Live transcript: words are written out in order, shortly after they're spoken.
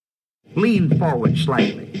Lean forward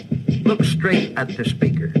slightly. Look straight at the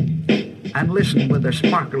speaker. And listen with a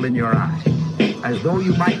sparkle in your eye, as though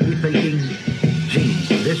you might be thinking, gee,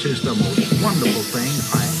 this is the most wonderful thing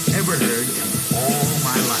I ever heard in all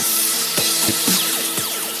my life.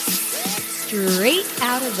 Straight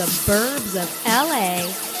out of the burbs of L.A.,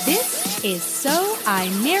 this is So I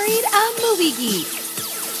Married a Movie Geek.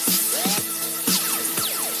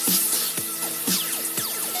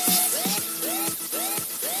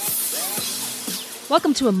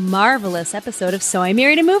 Welcome to a marvelous episode of So I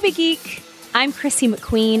Married a Movie Geek. I'm Chrissy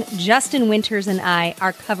McQueen. Justin Winters and I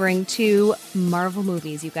are covering two Marvel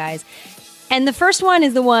movies, you guys. And the first one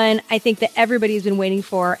is the one I think that everybody's been waiting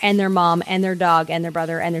for, and their mom, and their dog, and their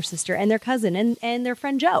brother, and their sister, and their cousin, and their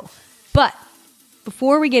friend Joe. But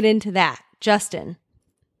before we get into that, Justin.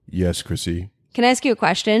 Yes, Chrissy. Can I ask you a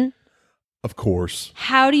question? Of course.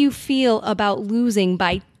 How do you feel about losing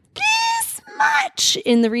by this much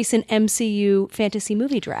in the recent MCU fantasy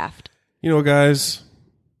movie draft? You know, guys,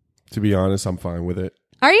 to be honest, I'm fine with it.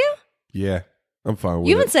 Are you? Yeah, I'm fine with it.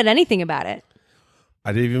 You haven't said anything about it.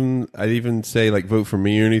 I didn't even say like vote for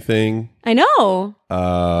me or anything. I know.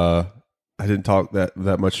 I didn't talk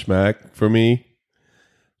that much smack for me.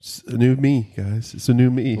 It's a new me, guys. It's a new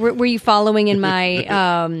me. Were you following in my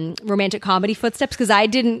romantic comedy footsteps? Because I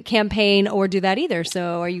didn't campaign or do that either.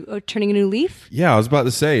 So are you turning a new leaf? Yeah, I was about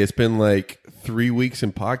to say, it's been like 3 weeks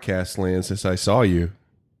in podcast land since I saw you.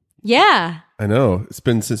 Yeah. I know. It's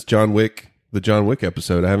been since the John Wick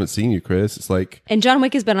episode. I haven't seen you, Chris. It's like... And John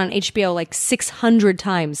Wick has been on HBO like 600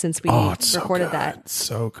 times since we recorded that. It's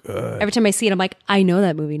so good. Every time I see it, I'm like, I know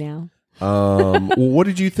that movie now. What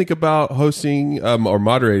did you think about hosting or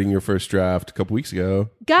moderating your first draft a couple weeks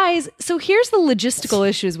ago? Guys, so here's the logistical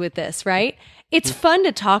issues with this, right? It's fun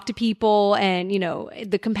to talk to people and, you know,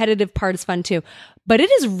 the competitive part is fun too. But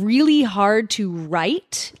it is really hard to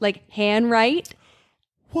write, like handwrite.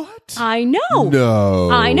 What? I know. No.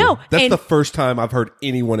 I know. That's And- the first time I've heard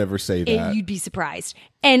anyone ever say that. And you'd be surprised.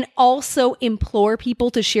 And also implore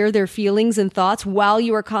people to share their feelings and thoughts while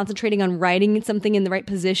you are concentrating on writing something in the right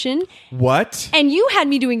position. What? And you had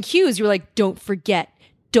me doing cues. You were like, don't forget.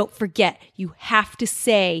 You have to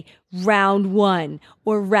say round 1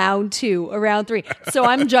 or round 2 or round 3. So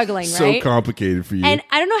I'm juggling, So right? complicated for you. And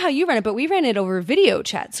I don't know how you ran it, but we ran it over video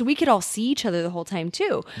chat. So we could all see each other the whole time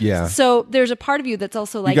too. Yeah. So there's a part of you that's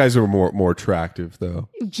also like, you guys are more attractive, though.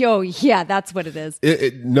 yo, yeah, that's what it is.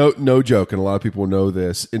 No joke, and a lot of people know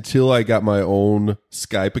this. Until I got my own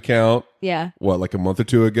Skype account, Yeah. like a month or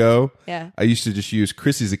two ago, Yeah. I used to just use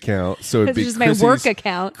Chrissy's account. So it'd This be is my work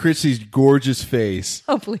account. Chrissy's gorgeous face.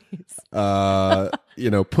 Oh, please.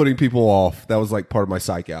 Putting people off. That was like part of my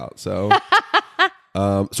psych out. So,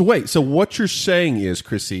 so what you're saying is,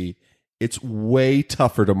 Chrissy, it's way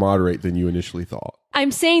tougher to moderate than you initially thought.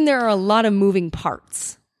 I'm saying there are a lot of moving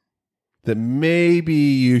parts. That maybe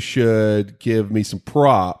you should give me some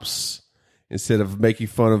props instead of making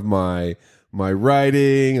fun of my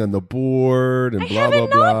writing on the board and I blah, blah,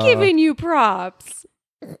 haven't blah. not given you props.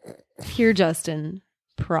 Here, Justin,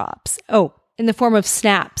 props. Oh, in the form of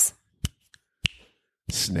snaps.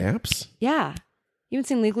 Snaps? Yeah. You haven't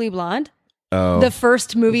seen Legally Blonde? Oh. The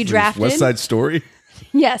first movie drafted? West Side Story?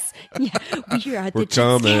 Yes. Yeah. We are the We're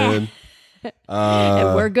coming.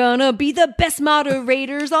 and we're gonna be the best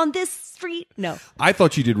moderators on this street. No. I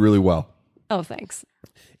thought you did really well. Oh, thanks.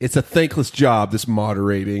 It's a thankless job, this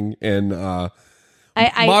moderating, and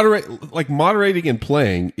moderating and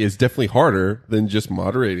playing is definitely harder than just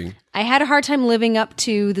moderating. I had a hard time living up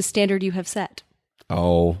to the standard you have set.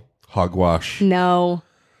 Oh, hogwash. No.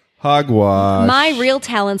 Hogwash. My real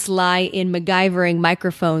talents lie in MacGyvering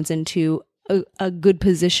microphones into a good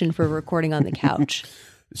position for recording on the couch.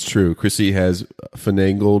 It's true. Chrissy has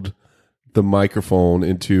finagled the microphone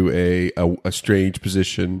into a strange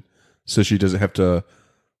position so she doesn't have to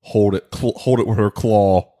hold it with her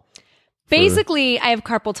claw. Basically, I have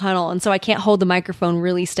carpal tunnel, and so I can't hold the microphone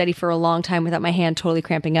really steady for a long time without my hand totally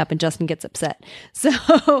cramping up, and Justin gets upset.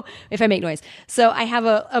 So if I make noise. So I have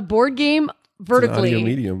a board game vertically. It's an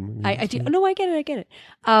audio medium. I do. No, I get it.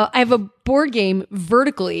 I have a board game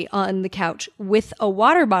vertically on the couch with a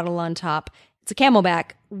water bottle on top. It's a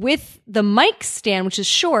Camelback with the mic stand, which is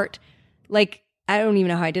short, like I don't even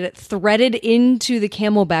know how I did it, threaded into the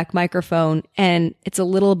Camelback microphone, and it's a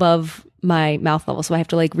little above my mouth level, so I have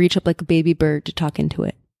to like reach up like a baby bird to talk into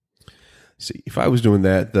it. See, if I was doing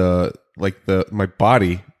that, my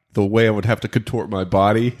body, the way I would have to contort my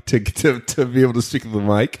body to be able to stick to the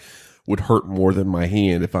mic would hurt more than my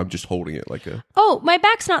hand if I'm just holding it like a. Oh, my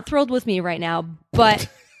back's not thrilled with me right now, but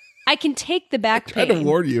I can take the back pain. I trying to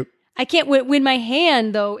warn you. I can't, when my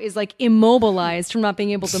hand, though, is like immobilized from not being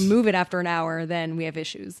able to move it after an hour, then we have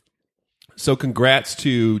issues. So congrats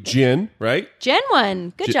to Jen, right? Jen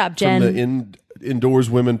won. Good job, Jen. From the Indoors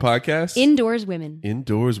Women podcast. Indoors Women.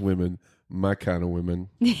 Indoors Women. My kind of women.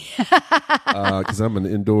 Because I'm an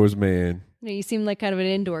indoors man. No, you seem like kind of an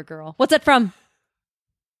indoor girl. What's that from?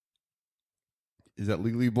 Is that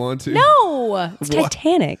Legally Blonde too? No, it's What?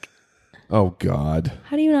 Titanic. Oh, God.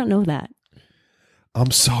 How do you not know that?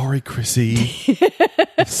 I'm sorry, Chrissy.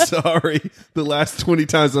 I'm sorry. The last 20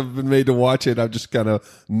 times I've been made to watch it, I've just kind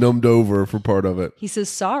of numbed over for part of it. He says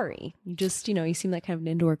sorry. You just, you seem like kind of an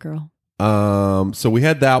indoor girl. So we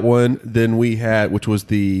had that one. Then we had, which was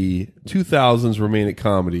the 2000s romantic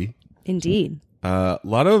comedy. Indeed. A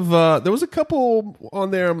lot of, there was a couple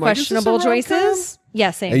on there. I'm Questionable like, is this a rom-com? choices?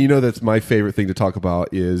 Yeah, same. And that's my favorite thing to talk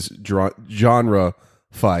about is genre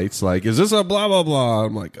fights. Like, is this a blah, blah, blah?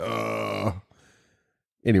 I'm like,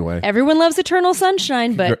 Anyway. Everyone loves Eternal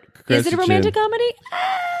Sunshine, but Congrats is it a to romantic Jen. comedy?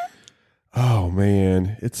 Oh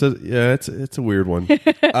man, it's a weird one.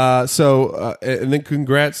 And then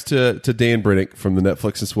congrats to Dan Brennick from the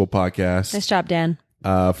Netflix and Swill podcast. Nice job, Dan.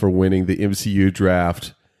 For winning the MCU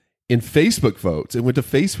draft in Facebook votes. It went to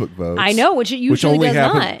Facebook votes. I know, which it usually only does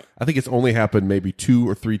happened, not. I think it's only happened maybe 2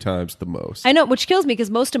 or 3 times the most. I know, which kills me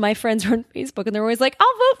because most of my friends are on Facebook and they're always like,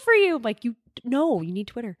 "I'll vote for you." I'm like, you need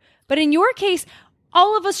Twitter. But in your case,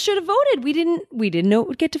 all of us should have voted. We didn't know it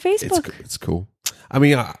would get to Facebook. It's cool. I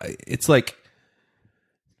mean, it's like,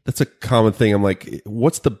 that's a common thing. I'm like,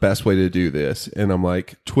 what's the best way to do this? And I'm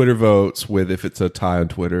like, Twitter votes with, if it's a tie on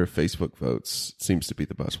Twitter, Facebook votes seems to be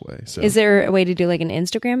the best way. So, Is there a way to do like an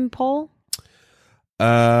Instagram poll?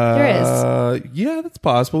 There is. Yeah, that's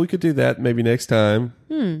possible. We could do that maybe next time.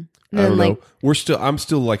 I don't know. I'm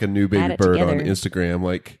still like a new add baby it bird together. on Instagram.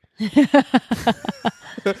 Like,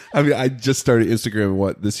 I mean, I just started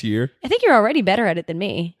Instagram this year? I think you're already better at it than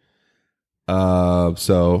me.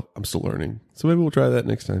 So I'm still learning. So maybe we'll try that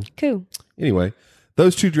next time. Cool. Anyway,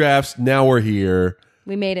 those 2 drafts. Now we're here.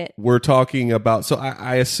 We made it. We're talking about. So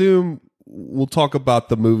I assume we'll talk about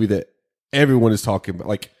the movie that everyone is talking about.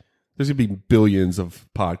 Like, there's gonna be billions of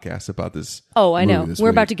podcasts about this. Oh, I know. movie this We're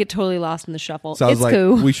week. about to get totally lost in the shuffle. So I was It's like,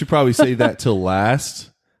 cool. we should probably save that till last.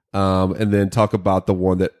 And then talk about the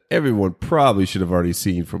one that everyone probably should have already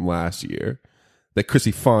seen from last year that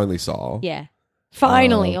Chrissy finally saw. Yeah.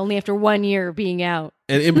 Finally, only after 1 year of being out.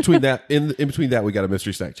 And in between that, in between that, we got a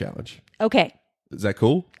mystery snack challenge. Okay. Is that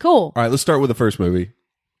cool? Cool. All right, let's start with the first movie.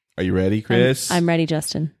 Are you ready, Chris? I'm ready,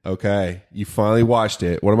 Justin. Okay. You finally watched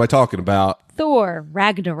it. What am I talking about? Thor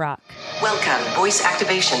Ragnarok. Welcome. Voice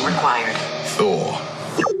activation required. Thor.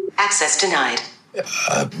 Access denied.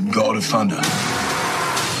 God of Thunder.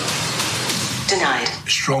 Denied.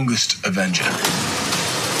 Strongest Avenger.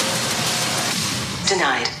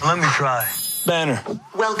 Denied. Let me try. Banner.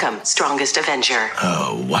 Welcome, Strongest Avenger.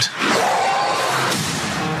 What?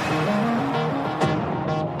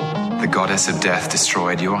 The goddess of death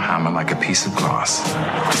destroyed your hammer like a piece of glass.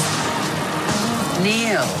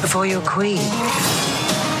 Kneel before your queen.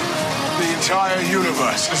 The entire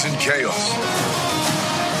universe is in chaos.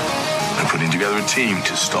 I'm putting together a team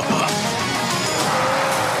to stop her.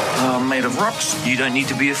 Made of rocks. You don't need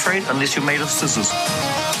to be afraid unless you're made of scissors.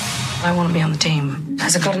 I want to be on the team.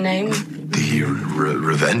 Has it got a name? The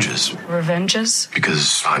Revengers. Revengers?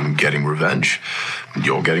 Because I'm getting revenge.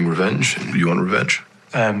 You're getting revenge. And you want revenge?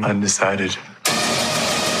 I'm undecided.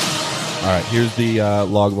 All right, here's the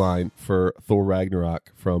log line for Thor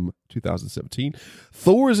Ragnarok from 2017.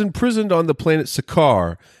 Thor is imprisoned on the planet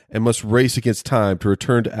Sakaar and must race against time to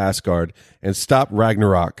return to Asgard and stop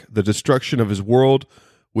Ragnarok, the destruction of his world,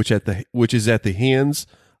 which is at the hands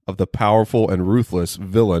of the powerful and ruthless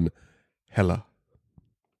villain Hela.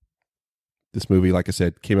 This movie, like I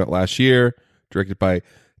said, came out last year, directed by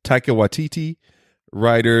Taika Waititi.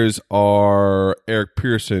 Writers are Eric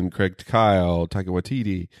Pearson, Craig Kyle, Taika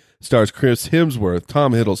Waititi. Stars Chris Hemsworth,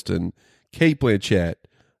 Tom Hiddleston, Kate Blanchett,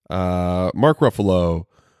 Mark Ruffalo,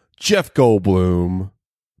 Jeff Goldblum,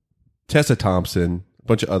 Tessa Thompson, a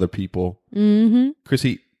bunch of other people. Mm-hmm.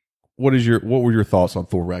 Chrissy, what were your thoughts on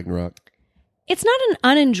Thor Ragnarok? It's not an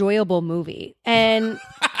unenjoyable movie. And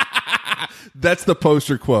That's the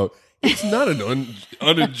poster quote. It's not an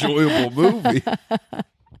unenjoyable movie.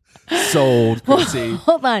 Sold, Chrissy.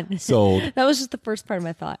 hold on. Sold. That was just the first part of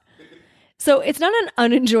my thought. So it's not an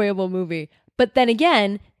unenjoyable movie. But then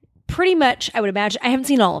again, pretty much, I would imagine, I haven't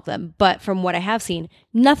seen all of them, but from what I have seen,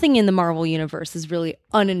 nothing in the Marvel universe is really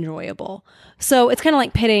unenjoyable. So it's kind of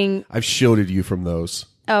like pitting. I've shielded you from those.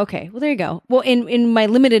 Oh, okay. Well, there you go. Well, in my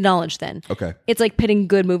limited knowledge then. Okay. It's like pitting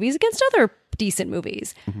good movies against other decent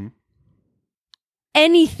movies. Mm-hmm.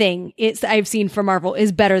 anything I've seen from Marvel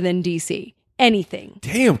is better than DC. Anything.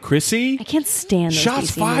 Damn, Chrissy. I can't stand those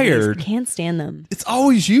Shots DC fired. movies. I can't stand them. It's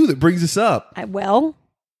always you that brings this up.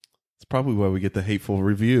 It's probably why we get the hateful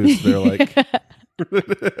reviews. They're like,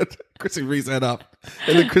 Chrissy brings that up.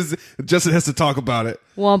 And then Justin has to talk about it.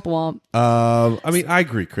 Womp womp. I mean, I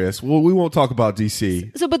agree, Chris. Well, we won't talk about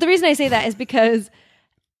DC. But the reason I say that is because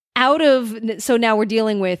so now we're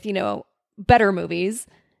dealing with, better movies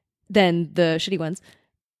than the shitty ones.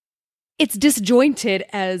 It's disjointed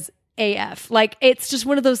as AF. Like, it's just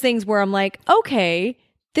one of those things where I'm like, okay,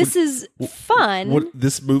 this is fun.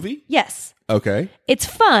 This movie? Yes. Okay. It's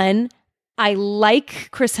fun. I like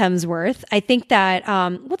Chris Hemsworth. I think that,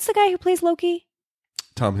 what's the guy who plays Loki?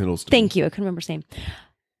 Tom Hiddleston. Thank you. I couldn't remember his name.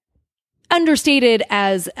 Understated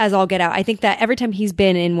as all get out. I think that every time he's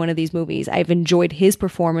been in one of these movies, I've enjoyed his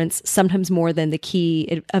performance sometimes more than the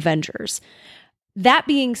key Avengers. That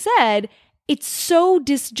being said, it's so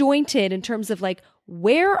disjointed in terms of like,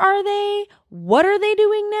 where are they? What are they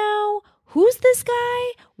doing now? Who's this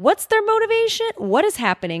guy? What's their motivation? What is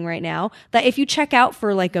happening right now? That if you check out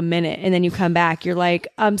for like a minute and then you come back, you're like,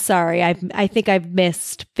 I'm sorry, I think I've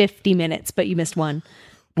missed 50 minutes, but you missed one.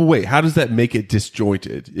 But wait, how does that make it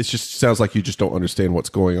disjointed? It just sounds like you just don't understand what's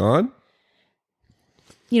going on.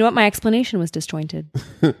 You know what? My explanation was disjointed.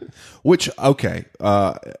 Which, okay,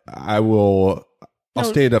 I'll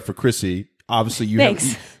stand up for Chrissy. Obviously,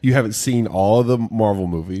 you haven't seen all of the Marvel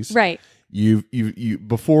movies, right? You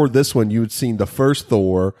before this one, you had seen the first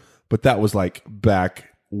Thor, but that was like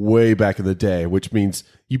way back in the day, which means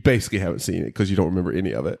you basically haven't seen it because you don't remember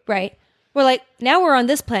any of it, right? We're like, now we're on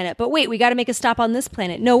this planet, but wait, we got to make a stop on this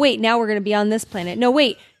planet. No, wait, now we're going to be on this planet. No,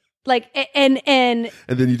 wait, like, and then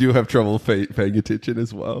you do have trouble paying attention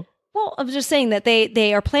as well. Well, I was just saying that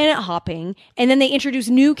they are planet hopping, and then they introduce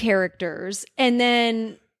new characters, and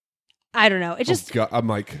then I don't know. It just I'm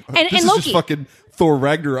like, and is Loki. Just fucking Thor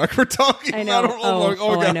Ragnarok we're talking I know. about.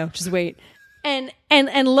 Oh I know. Just wait. And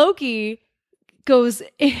Loki goes,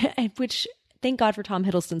 which thank God for Tom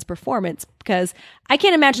Hiddleston's performance, because I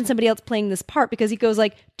can't imagine somebody else playing this part, because he goes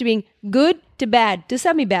like to being good to bad to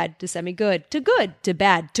semi-bad to semi-good to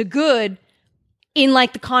bad to good in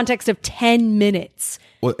like the context of 10 minutes.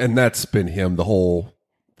 Well, and that's been him the whole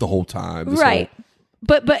time. Right.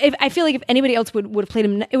 But if I feel like if anybody else would have played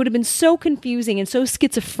him, it would have been so confusing and so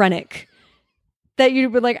schizophrenic that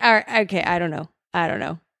you'd be like, all right, okay, I don't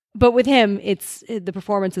know. But with him, the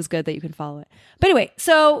performance is good that you can follow it. But anyway,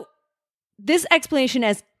 so this explanation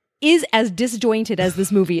is as disjointed as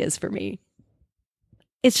this movie is for me.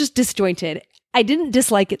 It's just disjointed. I didn't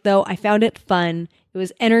dislike it though. I found it fun. It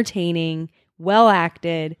was entertaining, well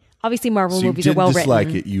acted. Obviously, Marvel movies are well written. You didn't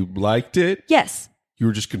dislike it. You liked it. Yes. You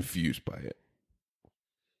were just confused by it.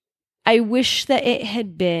 I wish that it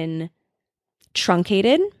had been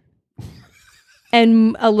truncated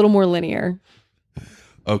and a little more linear.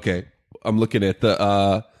 Okay, I'm looking at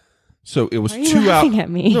the. So it was Why are you 2 hours. At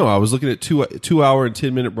me? No, I was looking at 2 hour and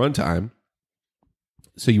 10-minute runtime.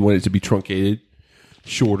 So you want it to be truncated,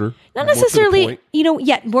 shorter, not more to the necessarily.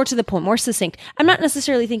 point? More to the point, more succinct. I'm not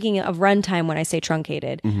necessarily thinking of runtime when I say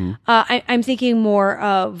truncated. Mm-hmm. I'm thinking more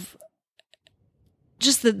of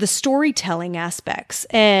just the storytelling aspects.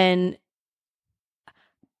 And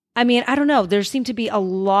I mean, I don't know. There seemed to be a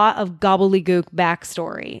lot of gobbledygook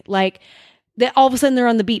backstory. Like, all of a sudden they're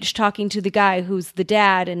on the beach talking to the guy who's the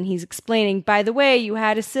dad, and he's explaining, by the way, you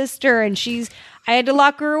had a sister and I had to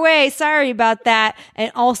lock her away. Sorry about that.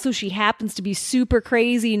 And also she happens to be super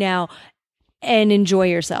crazy now, and enjoy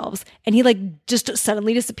yourselves. And he like just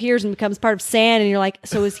suddenly disappears and becomes part of sand. And you're like,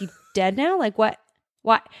 so is he dead now? Like what?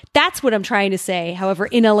 That's what I'm trying to say. However,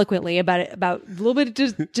 ineloquently about a little bit of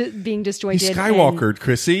just being disjointed. He Skywalkered,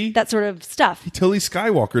 Chrissy. That sort of stuff. He totally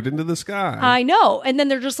Skywalkered into the sky. I know. And then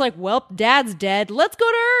they're just like, well, Dad's dead. Let's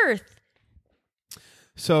go to Earth.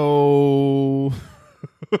 So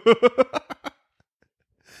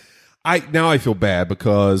I feel bad,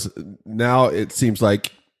 because now it seems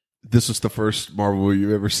like this was the first Marvel movie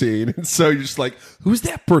you've ever seen. And so you're just like, who's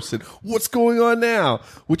that person? What's going on now?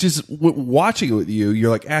 Which is, watching it with you,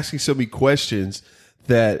 you're like asking so many questions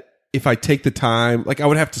that if I take the time, like I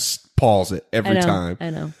would have to pause it every time.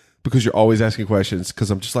 I know. Because you're always asking questions,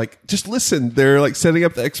 because I'm just like, just listen. They're like setting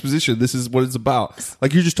up the exposition. This is what it's about.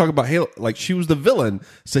 Like you're just talking about Halo, like she was the villain.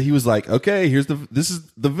 So he was like, okay, this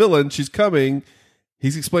is the villain. She's coming.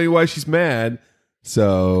 He's explaining why she's mad.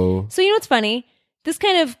 So you know what's funny? This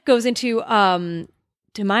kind of goes into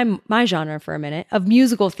to my genre for a minute of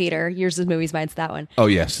musical theater. Yours is movies, mine's that one. Oh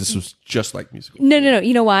yes, this was just like musical. No.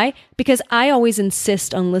 You know why? Because I always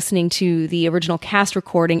insist on listening to the original cast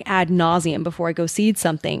recording ad nauseum before I go see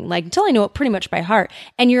something, like until I know it pretty much by heart.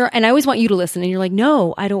 And I always want you to listen, and you're like,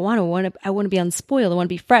 no, I don't want to. I want to be unspoiled. I want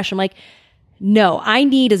to be fresh. I'm like, no, I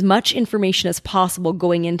need as much information as possible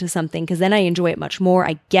going into something because then I enjoy it much more.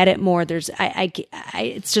 I get it more.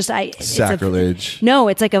 Sacrilege.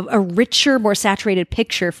 It's like a richer, more saturated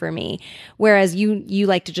picture for me. Whereas you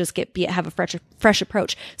like to just have a fresh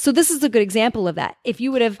approach. So this is a good example of that. If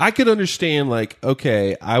you would have, I could understand like,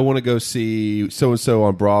 okay, I want to go see so and so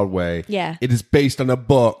on Broadway. Yeah, it is based on a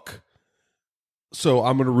book, so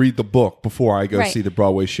I'm going to read the book before I go Right. see the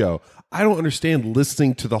Broadway show. I don't understand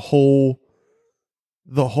listening to the whole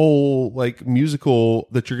like musical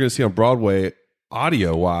that you're going to see on Broadway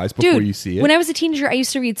audio wise before you see it. When I was a teenager, I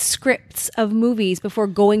used to read scripts of movies before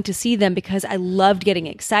going to see them because I loved getting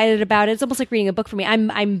excited about it. It's almost like reading a book for me.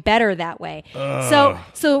 I'm better that way.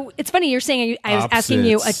 So it's funny you're saying I was asking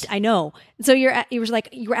you. I know. So you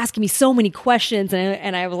were asking me so many questions,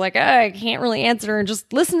 and I was like, I can't really answer, and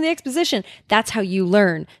just listen to the exposition. That's how you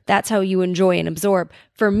learn. That's how you enjoy and absorb.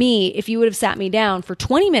 For me, if you would have sat me down for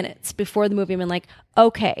 20 minutes before the movie, I'm like,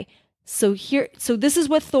 okay, so this is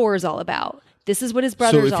what Thor is all about. This is what his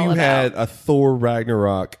brother's all about. So if you had a Thor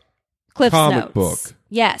Ragnarok Cliff's comic notes. book.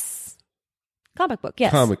 Yes. Comic book,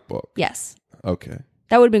 yes. Comic book. Yes. Okay.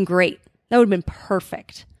 That would have been great. That would have been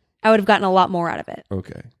perfect. I would have gotten a lot more out of it.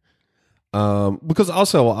 Okay. Because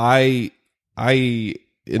also I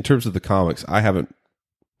in terms of the comics, I haven't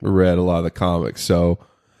read a lot of the comics. So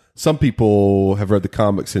some people have read the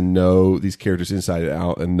comics and know these characters inside and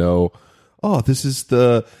out and know, oh, this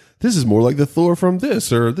is more like the Thor from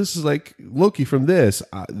this, or this is like Loki from this.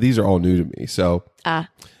 These are all new to me. So,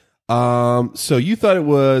 so you thought it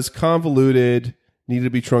was convoluted, needed to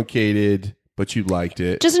be truncated, but you liked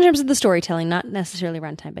it. Just in terms of the storytelling, not necessarily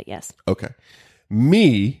runtime, but yes. Okay.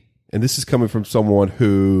 Me, and this is coming from someone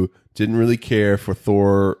who didn't really care for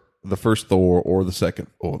Thor, the first Thor or the second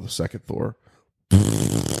Thor.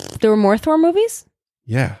 There were more Thor movies?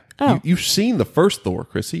 Yeah. Oh. You've seen the first Thor,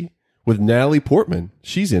 Chrissy, with Natalie Portman.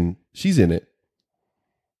 She's in it.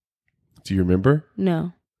 Do you remember?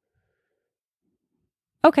 No.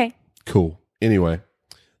 Okay. Cool. Anyway,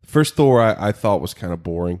 the first Thor I thought was kind of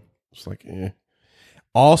boring. It's like, eh.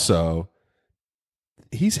 Also,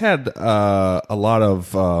 he's had a lot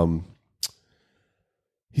of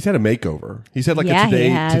he's had a makeover. He's had like a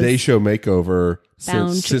Today Show makeover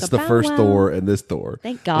since the first Thor and this Thor.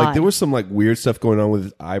 Thank God. Like there was some like weird stuff going on with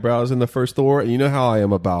his eyebrows in the first Thor, and you know how I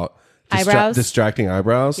am about eyebrows? distracting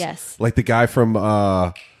eyebrows. Yes. Like the guy from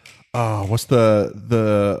what's the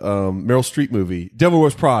Meryl Streep movie? Devil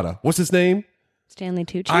Wears Prada. What's his name? Stanley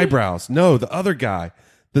Tucci? Eyebrows. No, the other guy.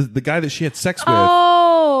 The guy that she had sex with.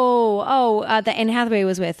 That Anne Hathaway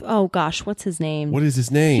was with. Oh gosh, what's his name? What is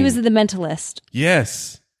his name? He was The Mentalist.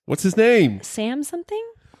 Yes. What's his name? Sam something?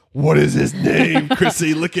 What is his name?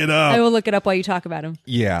 Chrissy, look it up. I will look it up while you talk about him.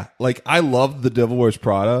 Yeah. Like, I loved The Devil Wears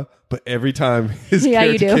Prada, but every time his Yeah,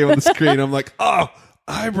 you character do. came on the screen, I'm like, oh,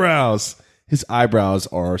 eyebrows. His eyebrows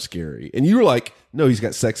are scary. And you were like, no, he's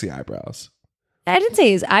got sexy eyebrows. I didn't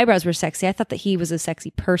say his eyebrows were sexy. I thought that he was a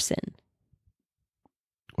sexy person.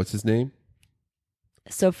 What's his name?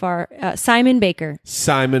 So far, Simon Baker.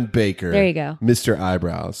 Simon Baker. There you go. Mr.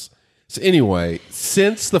 Eyebrows. So anyway,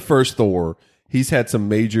 since the first Thor, he's had some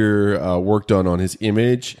major work done on his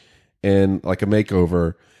image and like a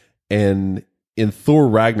makeover. And in Thor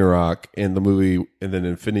Ragnarok and the movie, and then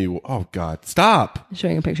Infinity, oh God, stop. I'm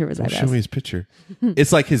showing a picture of his eyebrows. Show me his picture.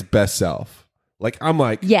 It's like his best self. Like I'm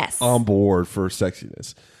like Yes. on board for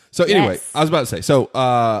sexiness. So anyway, Yes. I was about to say, so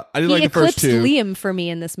I didn't He like the first eclipsed two. Liam for me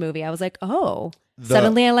in this movie. I was like, oh,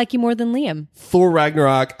 suddenly I like you more than Liam. Thor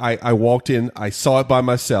Ragnarok, I walked in, I saw it by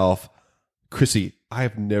myself. Chrissy, I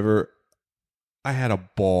had a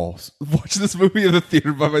ball watching this movie in the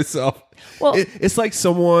theater by myself. Well- It's like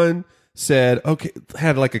someone said, okay,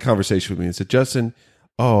 had like a conversation with me and said, Justin,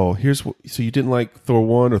 so you didn't like Thor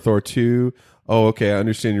 1 or Thor 2? Oh, okay, I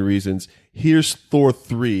understand your reasons. Here's Thor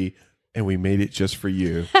 3, and we made it just for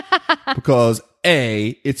you. Because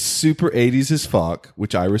A, it's super 80s as fuck,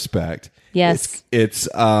 which I respect. Yes. It's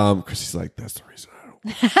Chrissy's like, that's the reason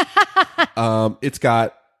I don't. It's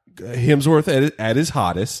got Hemsworth at his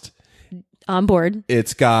hottest. On board.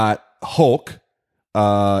 It's got Hulk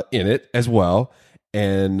in it as well.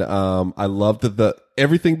 And I love that the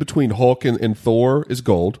everything between Hulk and Thor is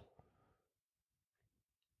gold.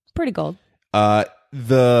 Pretty gold.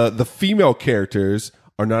 The female characters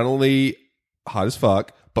are not only hot as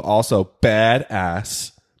fuck, but also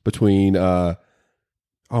badass between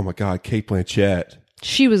Oh my God, Cate Blanchett.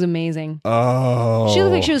 She was amazing. Oh. She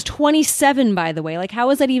looked like she was 27, by the way. Like, how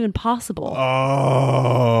is that even possible?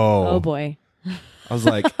 Oh. Oh, boy. I was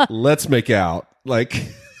like, let's make out.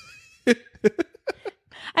 Like,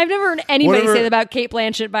 I've never heard anybody Whatever- say that about Cate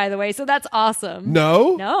Blanchett, by the way, so that's awesome.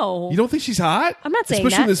 no? No. You don't think she's hot? I'm not saying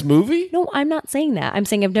Especially that. in this movie? No, I'm not saying that. I'm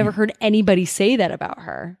saying I've never heard anybody say that about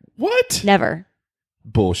her. What? Never.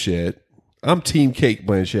 Bullshit. I'm team Cate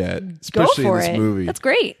Blanchett, especially Go for in this it. movie. That's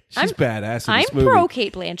great. She's badass in I'm this movie. pro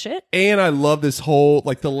Cate Blanchett. And I love this whole,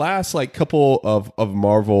 like, the last, like, couple of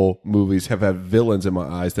Marvel movies have had villains in my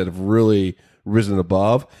eyes that have really risen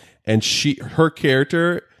above. And her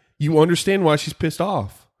character, you understand why she's pissed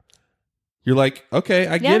off. You're like, okay,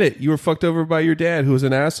 I get Yeah. it. You were fucked over by your dad, who was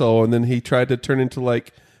an asshole, and then he tried to turn into,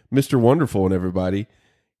 like, Mr. Wonderful and everybody.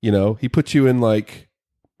 You know, he put you in, like,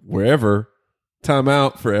 wherever,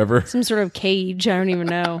 timeout forever. Some sort of cage. I don't even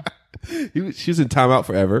know. She was in timeout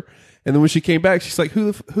forever. And then when she came back, she's like,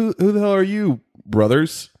 who the hell are you,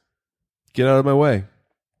 brothers? Get out of my way.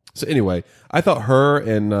 So anyway, I thought her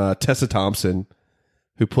and Tessa Thompson,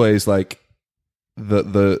 who plays like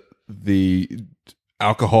the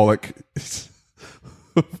alcoholic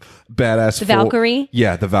badass The Valkyrie?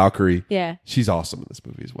 Yeah, the Valkyrie. Yeah. She's awesome in this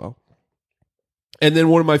movie as well. And then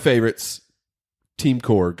one of my favorites, Team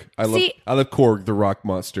Korg. I love Korg, the rock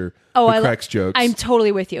monster who cracks jokes. I'm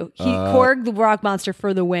totally with you. Korg, the rock monster,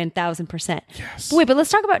 for the win, 1,000%. Yes. Wait, but let's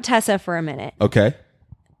talk about Tessa for a minute. Okay.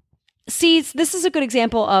 See, this is a good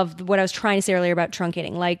example of what I was trying to say earlier about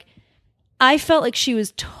truncating. Like, I felt like she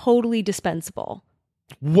was totally dispensable.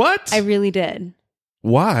 What? I really did.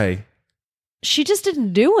 Why? She just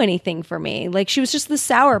didn't do anything for me. Like, she was just the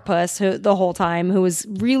sourpuss the whole time who was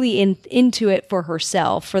really into it for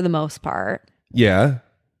herself for the most part. Yeah.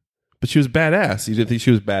 But she was badass. You didn't think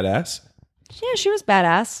she was badass? Yeah, she was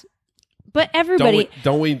badass. But everybody...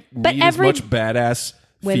 Don't we but need as much badass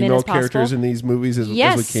women female as possible? characters in these movies as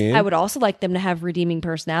Yes, we can? I would also like them to have redeeming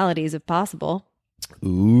personalities if possible.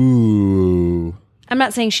 Ooh. I'm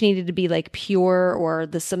not saying she needed to be like pure or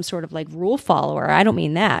some sort of like rule follower. I don't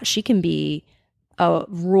mean that. She can be a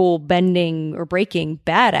rule bending or breaking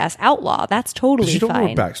badass outlaw. That's totally But you don't know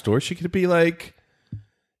fine. her backstory. She could be like,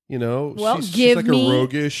 you know, Well, she's like a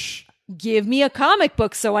roguish. Give me a comic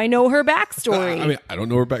book so I know her backstory. I mean, I don't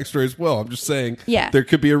know her backstory as well. I'm just saying, Yeah. there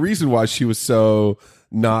could be a reason why she was so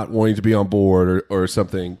not wanting to be on board or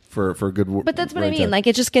something for a good. But that's what I mean. Like,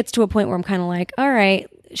 it just gets to a point where I'm kind of like, all right,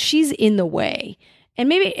 she's in the way. And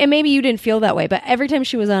maybe you didn't feel that way, but every time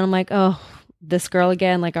she was on, I'm like, oh, this girl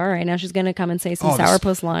again. Like, all right, now she's gonna come and say some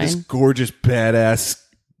sourpuss line. This gorgeous, badass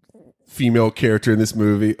female character in this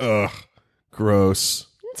movie. Ugh, gross.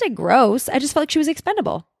 I didn't say gross. I just felt like she was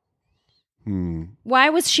expendable. Why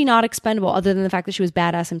was she not expendable other than the fact that she was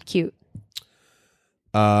badass and cute?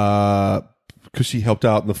 Because she helped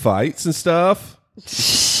out in the fights and stuff.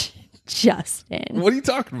 Justin. What are you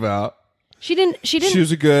talking about? She didn't. She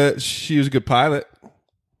was a good pilot.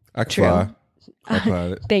 I could True. fly. I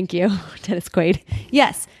pilot. Thank you, Dennis Quaid.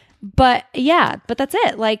 Yes. But that's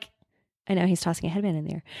it. Like, I know he's tossing a headband in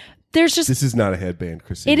there. There's just, This is not a headband,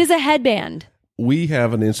 Christine. it is a headband. We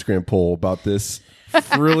have an Instagram poll about this.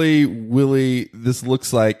 Frilly Willy, this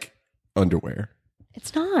looks like underwear.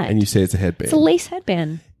 It's not. And you say it's a headband. It's a lace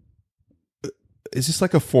headband. Is this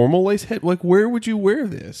like a formal lace head? Like, where would you wear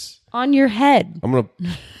this? On your head. I'm going to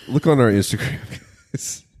look on our Instagram.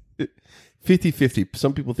 It's 50-50.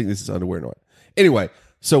 Some people think this is underwear or not. Anyway,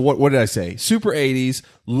 so what did I say? Super 80s.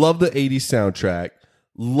 Love the 80s soundtrack.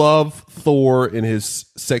 Love Thor in his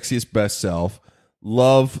sexiest best self.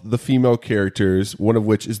 Love the female characters, one of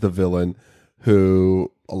which is the villain,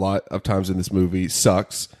 who a lot of times in this movie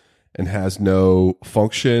sucks and has no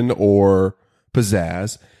function or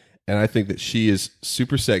pizzazz. And I think that she is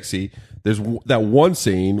super sexy. There's that one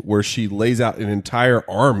scene where she lays out an entire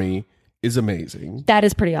army is amazing. That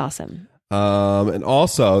is pretty awesome. And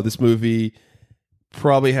also, this movie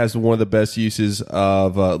probably has one of the best uses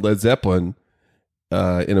of Led Zeppelin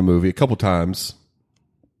in a movie a couple times.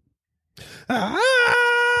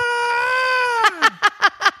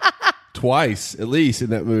 Twice, at least, in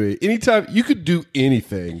that movie. Anytime you could do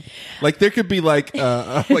anything, like there could be like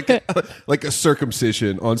a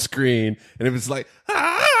circumcision on screen, and if it's like,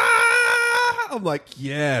 I'm like,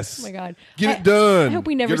 yes, Oh my God. get it done. I hope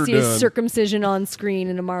we never Get her see a done. circumcision on screen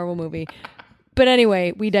in a Marvel movie. But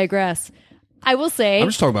anyway, we digress. I will say, I'm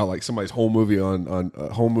just talking about like somebody's whole movie on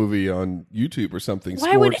YouTube or something.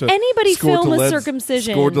 Why would anybody scored film to a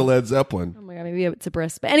circumcision? Scored to Led Zeppelin. oh my God, maybe it's a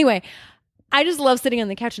bris. But anyway, I just love sitting on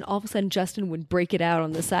the couch and all of a sudden Justin would break it out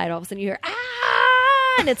on the side. All of a sudden you hear,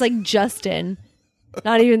 ah, and it's like Justin.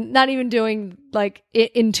 Not even doing like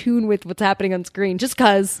it in tune with what's happening on screen, just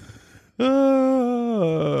because. You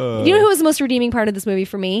know who was the most redeeming part of this movie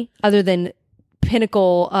for me, other than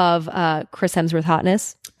pinnacle of Chris Hemsworth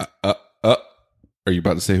hotness? Are you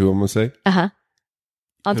about to say who I'm going to say? Uh-huh.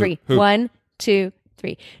 On three. Who? 1, 2,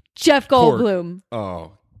 3. Jeff Goldblum.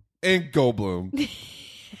 Oh, and Goldblum.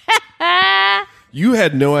 You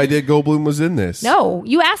had no idea Goldblum was in this. No,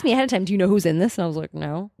 you asked me ahead of time, do you know who's in this? And I was like,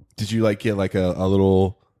 no. Did you like get like a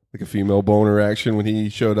little like a female boner reaction when he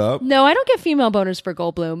showed up? No, I don't get female boners for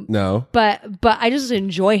Goldblum. No. But I just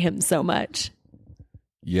enjoy him so much.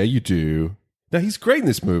 Yeah, you do. Now he's great in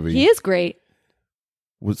this movie. He is great.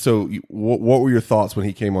 So, what were your thoughts when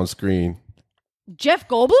he came on screen? Jeff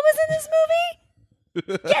Goldblum is in this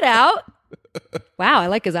movie? Get out. Wow, I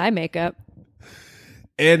like his eye makeup.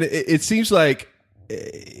 And it seems like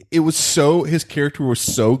it was his character was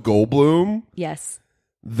so Goldblum. Yes.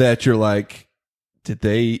 That you're like, did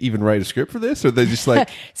they even write a script for this? Or are they just like...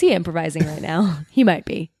 Is he improvising right now? He might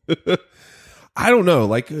be. I don't know.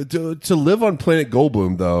 Like, to live on Planet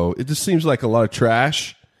Goldblum, though, it just seems like a lot of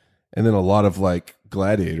trash and then a lot of, like,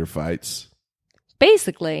 gladiator fights.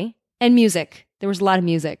 Basically. And music. There was a lot of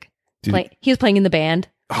music. He was playing in the band.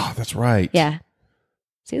 Oh, that's right. Yeah.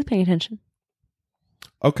 So he was paying attention.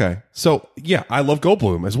 Okay. So, yeah, I love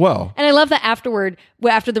Goldblum as well. And I love that after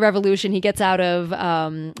the revolution, he gets out of,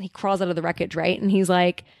 he crawls out of the wreckage, right? And he's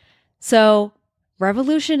like, so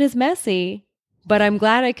revolution is messy, but I'm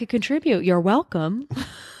glad I could contribute. You're welcome.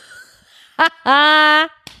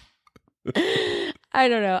 I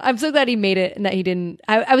don't know. I'm so glad he made it and that he didn't.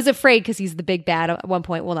 I was afraid because he's the big bad at one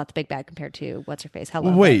point. Well, not the big bad compared to what's her face.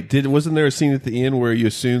 Hello. Wait, wasn't there a scene at the end where you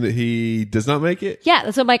assume that he does not make it? Yeah,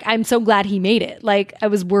 so I'm like, I'm so glad he made it. Like, I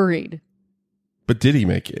was worried. But did he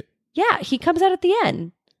make it? Yeah, he comes out at the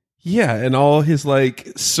end. Yeah, and all his like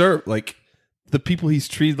the people he's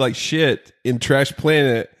treated like shit in Trash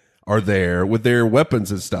Planet are there with their weapons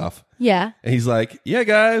and stuff. Yeah, and he's like, "Yeah,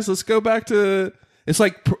 guys, let's go back to." It's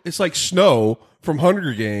like Snow from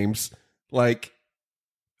Hunger Games, like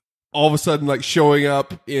all of a sudden like showing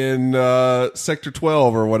up in Sector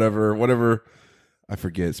 12 or whatever. I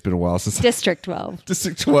forget. It's been a while since District 12.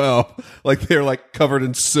 District 12. Like they're like covered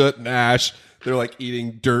in soot and ash. They're like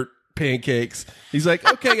eating dirt pancakes. He's like,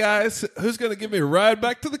 okay, guys, who's going to give me a ride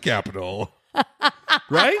back to the Capitol?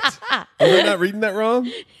 Right? Am I not reading that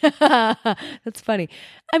wrong? That's funny.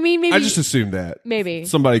 I mean, maybe I just assumed that. Maybe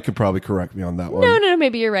somebody could probably correct me on that one. No,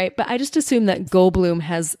 maybe you're right. But I just assume that Goldblum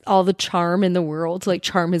has all the charm in the world to like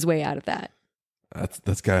charm his way out of that.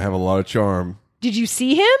 That's got to have a lot of charm. Did you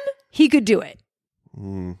see him? He could do it.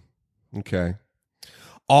 Okay.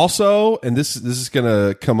 Also, and this is going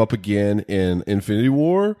to come up again in Infinity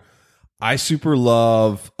War, I super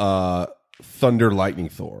love Thunder Lightning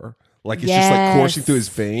Thor. Like it's just like coursing through his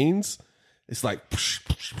veins. It's like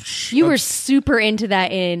you were super into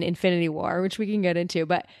that in Infinity War, which we can get into.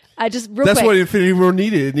 But I just that's quick, what Infinity War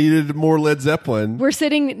needed. It needed more Led Zeppelin. We're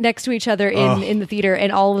sitting next to each other in the theater,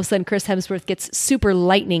 and all of a sudden, Chris Hemsworth gets super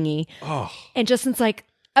lightning-y. And Justin's like,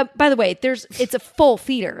 by the way, it's a full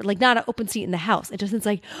theater, like not an open seat in the house. And Justin's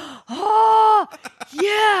like, oh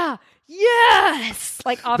yeah. Yes,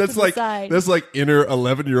 like off to the side. That's like inner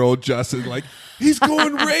 11-year-old Justin. Like he's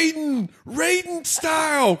going Raiden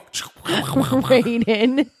style.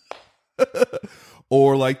 Raiden.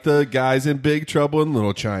 Or like the guys in Big Trouble in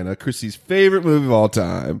Little China, Chrissy's favorite movie of all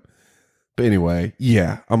time. But anyway,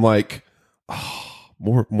 yeah, I'm like,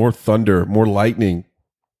 more thunder, more lightning.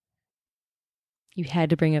 You had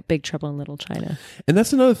to bring up Big Trouble in Little China. And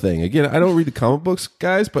that's another thing. Again, I don't read the comic books,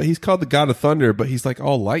 guys, but he's called the God of Thunder, but he's like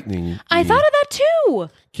all lightning. I thought of that too.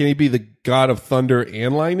 Can he be the God of Thunder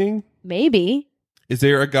and lightning? Maybe. Is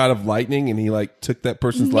there a God of lightning and he like took that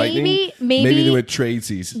person's lightning? Maybe they went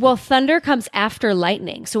tradesies. Well, thunder comes after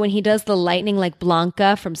lightning. So when he does the lightning like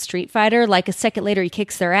Blanca from Street Fighter, like a second later he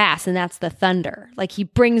kicks their ass and that's the thunder. Like he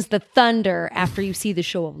brings the thunder after you see the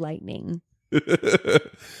show of lightning.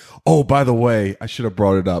 Oh, by the way, I should have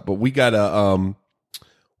brought it up, but we got a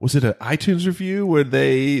was it an iTunes review where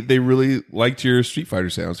they really liked your Street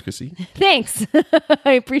Fighter sounds, Chrissy? Thanks.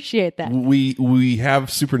 I appreciate that. We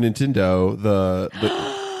have Super Nintendo,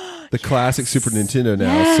 the classic Super Nintendo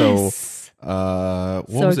now. Yes. So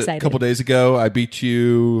what was excited. It? A couple days ago, I beat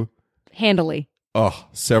you handily. Oh,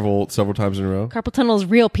 several times in a row. Carpal tunnel is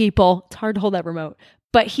real, people. It's hard to hold that remote.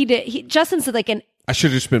 But Justin said like I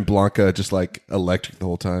should have just been Blanca, just like electric the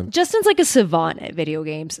whole time. Justin's like a savant at video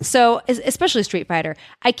games. So, especially Street Fighter.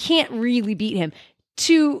 I can't really beat him.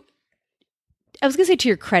 I was going to say to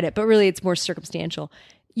your credit, but really it's more circumstantial.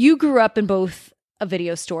 You grew up in both a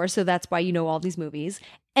video store, so that's why you know all these movies.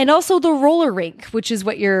 And also the roller rink, which is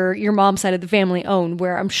what your mom's side of the family owned,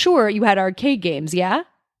 where I'm sure you had arcade games, yeah?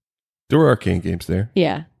 There were arcade games there.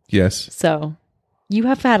 Yeah. Yes. So you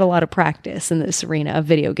have had a lot of practice in this arena of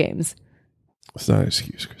video games. It's not an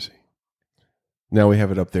excuse, Chrissy. Now we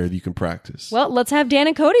have it up there that you can practice. Well, let's have Dan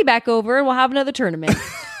and Cody back over and we'll have another tournament.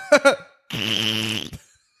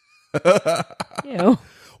 Ew.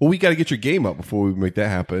 Well, we got to get your game up before we make that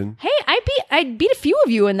happen. Hey, I beat a few of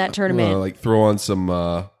you in that tournament. Like throw on some,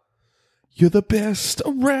 you're the best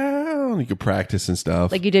around. You can practice and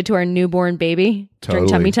stuff. Like you did to our newborn baby during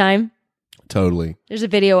Totally. tummy time. Totally. There's a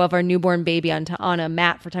video of our newborn baby on a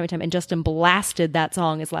mat for tummy time, and Justin blasted that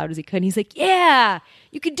song as loud as he could. And he's like, "Yeah,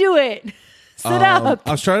 you could do it. Sit up."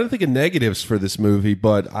 I was trying to think of negatives for this movie,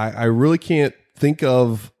 but I really can't think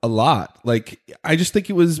of a lot. Like, I just think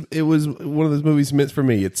it was one of those movies meant for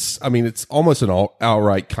me. It's almost an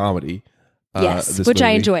outright comedy. Yes, this which I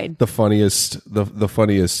movie. enjoyed. The funniest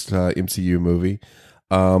MCU movie.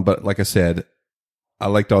 But like I said, I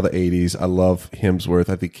liked all the 80s. I love Hemsworth.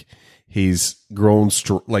 I think he's grown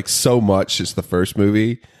like so much since the first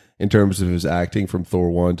movie in terms of his acting from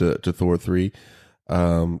Thor 1 to Thor 3.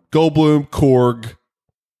 Goldblum, Korg,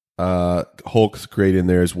 Hulk's great in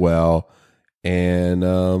there as well. And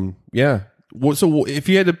yeah. So if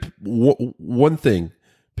you had to pick one thing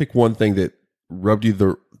that rubbed you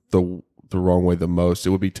the wrong way the most, it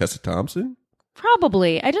would be Tessa Thompson.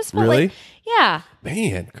 Probably. I just felt Really? like, yeah.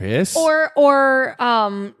 Man, Chris. Or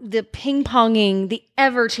the ping-ponging, the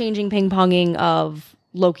ever-changing ping-ponging of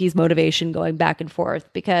Loki's motivation going back and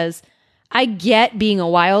forth, because I get being a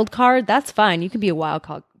wild card. That's fine. You can be a wild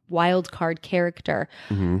card character.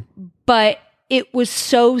 Mm-hmm. But it was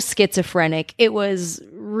so schizophrenic. It was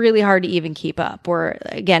really hard to even keep up. Or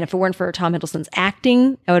again, if it weren't for Tom Hiddleston's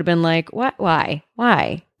acting, I would have been like, what? Why?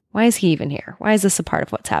 Why is he even here? Why is this a part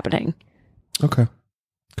of what's happening? Okay.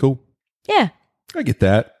 Cool. Yeah. I get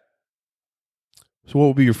that. So what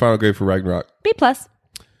would be your final grade for Ragnarok? B+.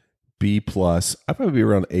 B+. I'd probably be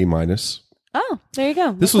around A-. Oh, there you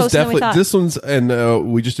go. This We're was closer than we definitely, thought. this one's,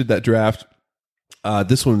 and we just did that draft.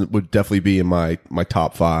 This one would definitely be in my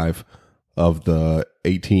top 5 of the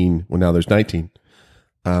 18, well now there's 19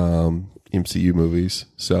 MCU movies.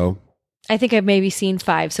 So I think I've maybe seen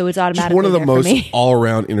 5, so it's automatically just one of the there most for me.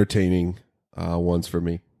 all-around entertaining ones for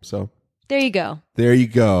me. So There you go. there you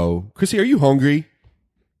go. Chrissy, are you hungry?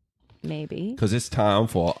 Maybe. Because it's time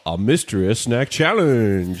for a mystery snack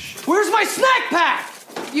challenge. Where's my snack pack?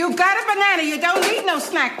 You got a banana. You don't need no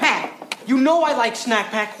snack pack. You know I like snack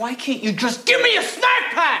pack. Why can't you just give me a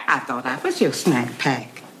snack pack? I thought I was your snack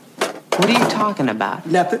pack. What are you talking about?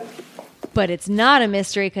 Nothing. But it's not a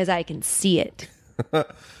mystery because I can see it.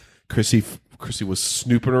 Chrissy was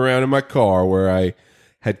snooping around in my car where I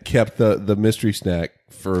had kept the mystery snack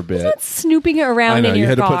for a bit. Not snooping it around I know in your you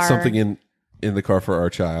had car. to put something in the car for our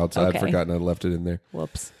child, so Okay. I'd forgotten I left it in there.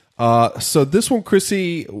 Whoops. So this one,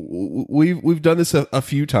 Chrissy, we've done this a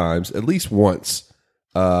few times, at least once,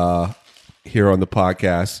 here on the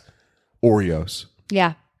podcast. Oreos.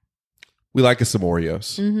 Yeah. We like us some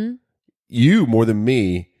Oreos. Mm-hmm. You more than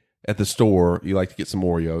me at the store. You like to get some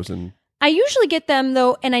Oreos, and I usually get them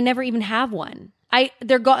though, and I never even have one.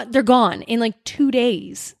 They're gone in like 2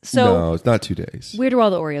 days. So no, it's not 2 days. where do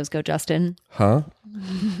all the Oreos go, Justin? Huh?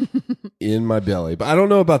 In my belly. But I don't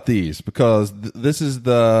know about these because this is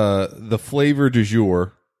the flavor du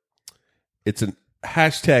jour. It's an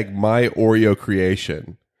hashtag my Oreo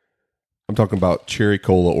creation. I'm talking about cherry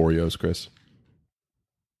cola Oreos, Chris.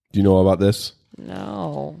 Do you know about this?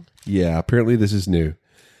 No. Yeah, apparently this is new.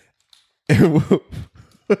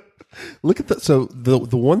 Look at the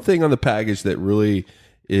one thing on the package that really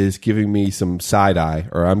is giving me some side eye,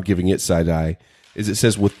 or I'm giving it side eye, is it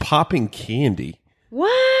says with popping candy.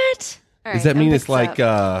 What? All Does right, that mean I'll it's look this like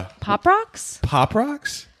up. Pop Rocks? Pop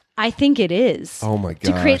Rocks? I think it is. Oh my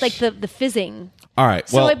To create gosh. like the fizzing. All right.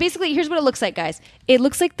 So Well, it basically, here's what it looks like, guys. It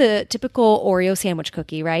looks like the typical Oreo sandwich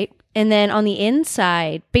cookie, right? And then on the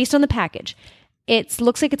inside, based on the package, it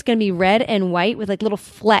looks like it's going to be red and white with like little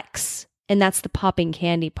flecks. And that's the popping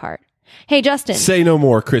candy part. Hey, Justin. say no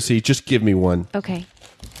more, Chrissy. Just give me one. Okay.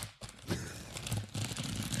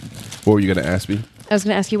 What were you going to ask me? I was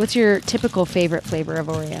going to ask you, what's your typical favorite flavor of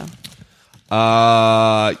Oreo?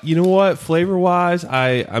 You know what? Flavor wise,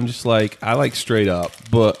 I'm just like, I like straight up,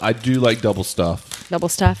 but I do like double stuff. Double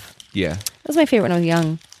stuff? Yeah. That was my favorite when I was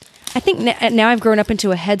young. I think now I've grown up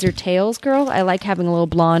into a heads or tails girl. I like having a little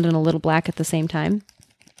blonde and a little black at the same time.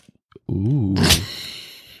 Ooh.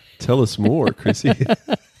 Tell us more, Chrissy.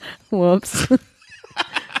 Whoops.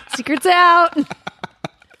 Secret's out.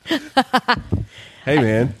 Hey,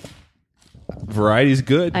 man. Variety's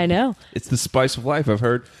good. I know. It's the spice of life, I've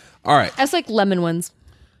heard. All right. That's like lemon ones.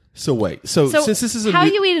 So wait. So since this is how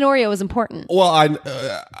you eat an Oreo is important. Well,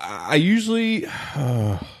 I usually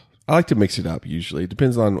I like to mix it up. Usually, it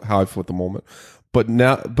depends on how I feel at the moment. But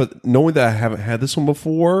knowing that I haven't had this one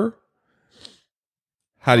before,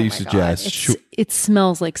 how do you suggest? It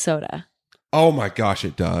smells like soda. Oh my gosh,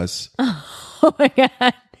 it does. Oh my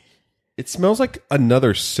god, it smells like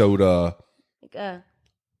another soda.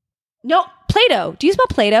 No, Play-Doh. Do you smell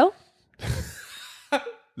Play-Doh?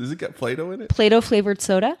 Does it get Play-Doh in it? Play-Doh flavored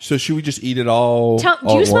soda. So should we just eat it all? Do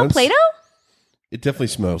you smell Play-Doh? It definitely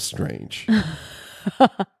smells strange.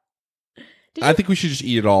 I think we should just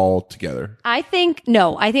eat it all together. I think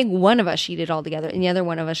one of us should eat it all together, and the other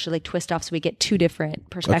one of us should like twist off so we get two different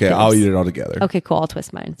perspectives. Okay, I'll eat it all together. Okay, cool. I'll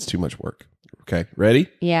twist mine. It's too much work. Okay, ready?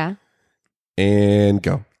 Yeah. And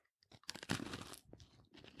go.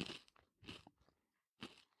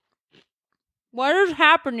 What is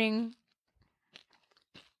happening?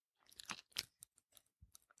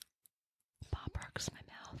 Pop rocks in my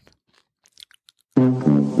mouth.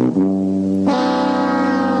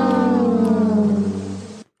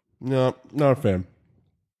 No, not a fan.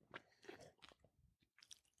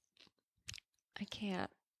 I can't.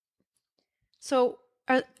 So,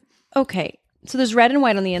 okay. So there's red and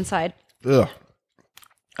white on the inside. Ugh.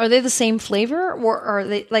 Are they the same flavor, or are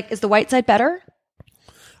they like? Is the white side better?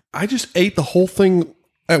 I just ate the whole thing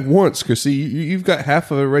at once, Chrissy. You've got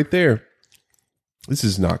half of it right there. This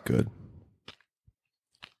is not good.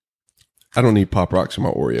 I don't need Pop Rocks in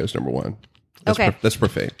my Oreos, number one. That's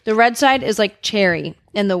profane. The red side is like cherry,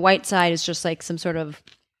 and the white side is just like some sort of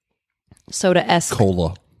soda-esque.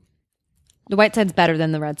 Cola. The white side's better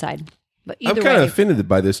than the red side. But either I'm kind way, of offended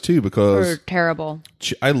by this, too, because... They're terrible.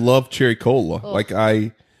 I love cherry cola. Ugh. Like,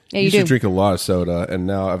 I used to drink a lot of soda, and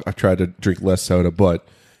now I've tried to drink less soda, but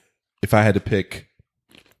if I had to pick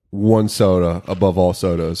one soda above all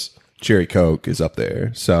sodas, Cherry Coke is up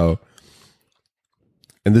there. So,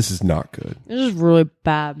 and this is not good. This is really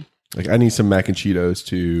bad. Like, I need some mac and Cheetos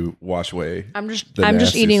to wash away. I'm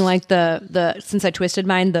just eating like the since I twisted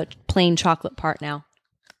mine, the plain chocolate part now.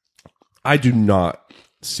 I do not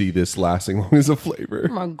see this lasting long as a flavor.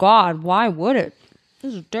 Oh my god, why would it?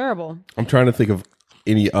 This is terrible. I'm trying to think of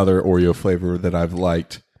any other Oreo flavor that I've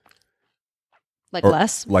liked.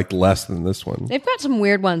 Less? Like less than this one. They've got some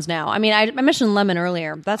weird ones now. I mean, I mentioned lemon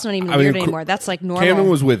earlier. That's not even weird anymore. That's like normal. Cameron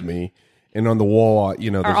was with me, and on the wall,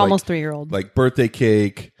 there's our almost 3-year-old. Like birthday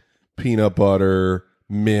cake, peanut butter,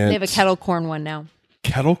 mint. They have a kettle corn one now.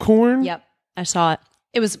 Kettle corn? Yep. I saw it.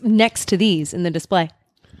 It was next to these in the display.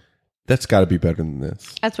 That's got to be better than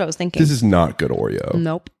this. That's what I was thinking. This is not good Oreo.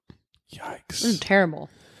 Nope. Yikes. This is terrible.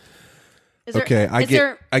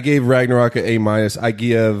 I gave Ragnarok an A-. I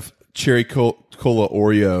give Cherry Cola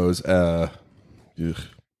Oreos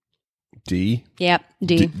D. Yep,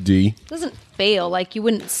 D. D. It doesn't fail. Like you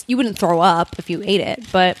wouldn't throw up if you ate it,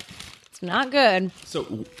 but it's not good.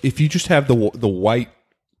 So if you just have the white,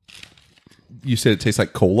 you said it tastes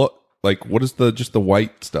like cola. Like what is just the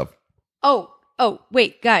white stuff? Oh,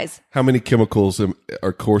 wait, guys. How many chemicals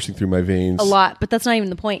are coursing through my veins? A lot, but that's not even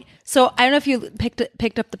the point. So I don't know if you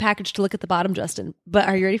picked up the package to look at the bottom, Justin, but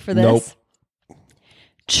are you ready for this? Nope.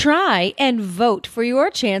 Try and vote for your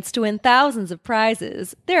chance to win thousands of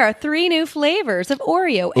prizes. There are 3 new flavors of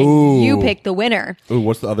Oreo, and you pick the winner. Ooh,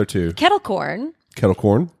 what's the other 2? Kettle corn,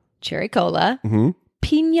 cherry cola,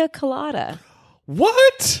 pina colada.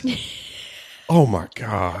 What? Oh my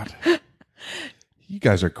God. You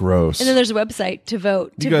guys are gross. And then there's a website to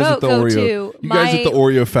vote. You guys at the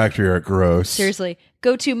Oreo factory are gross. Seriously.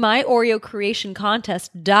 Go to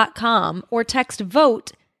myoreocreationcontest.com or text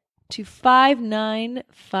VOTE to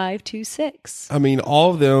 59526. I mean,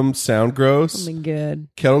 all of them sound gross. Oh my God.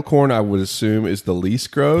 Kettle corn, I would assume, is the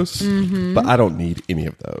least gross, but I don't need any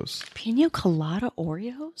of those. Pina colada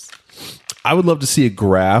Oreos? I would love to see a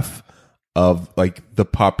graph of like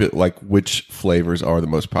which flavors are the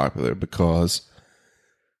most popular, because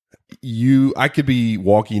I could be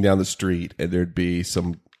walking down the street and there'd be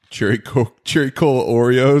some cherry cola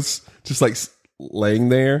Oreos just like laying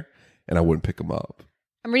there, and I wouldn't pick them up.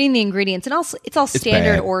 I'm reading the ingredients, and it's all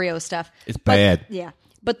standard bad. Oreo stuff. It's bad. Yeah.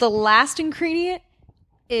 But the last ingredient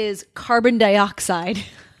is carbon dioxide.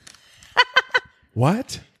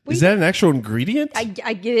 What? Is that an actual ingredient?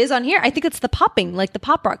 It is on here. I think it's the popping, like the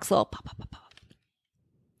Pop Rocks little pop, pop, pop, pop.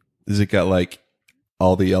 Is it got like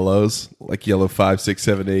all the yellows? Like yellow 5, 6,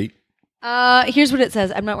 7, 8? Here's what it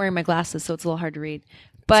says. I'm not wearing my glasses, so it's a little hard to read.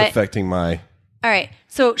 But it's affecting my... All right.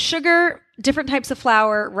 So sugar, different types of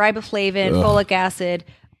flour, riboflavin, folic acid,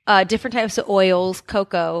 different types of oils,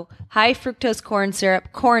 cocoa, high fructose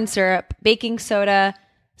corn syrup, baking soda,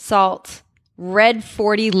 salt, red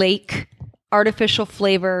 40 lake, artificial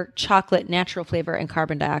flavor, chocolate, natural flavor, and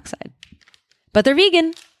carbon dioxide. But they're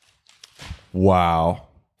vegan. Wow.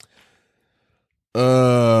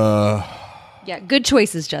 Yeah, good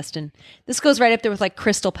choices, Justin. This goes right up there with like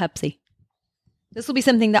Crystal Pepsi. This will be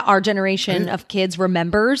something that our generation of kids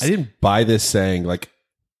remembers. I didn't buy this saying, like,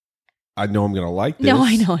 I know I'm going to like this. No,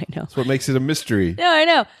 I know. That's what makes it a mystery. No, I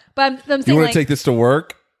know. But I'm saying, you want like, to take this to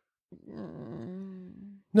work?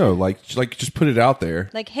 No, like just put it out there.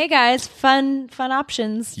 like, hey guys, fun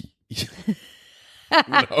options.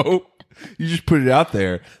 No, you just put it out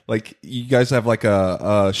there. Like, you guys have like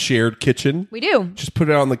a shared kitchen. We do. Just put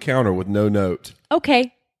it on the counter with no note.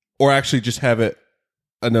 Okay. Or actually just have it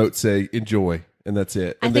a note say enjoy, and that's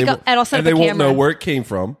it. And I'll set up a they won't camera. know where it came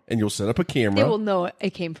from, and you'll set up a camera. They will know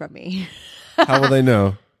it came from me. How will they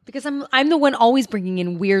know? Because I'm the one always bringing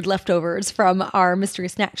in weird leftovers from our mystery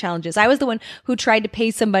snack challenges. I was the one who tried to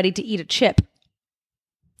pay somebody to eat a chip.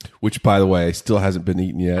 Which, by the way, still hasn't been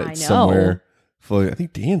eaten yet. I know. It's somewhere floating. I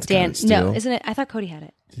think Dan's got it still. No, isn't it? I thought Cody had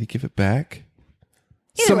it. Did he give it back?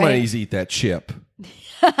 Either Somebody way. needs to eat that chip.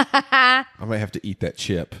 I might have to eat that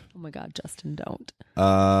chip. Oh my God, Justin, don't.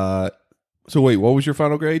 So wait, what was your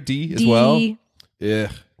final grade? D as D. well?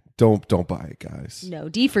 Yeah. Don't buy it, guys. No,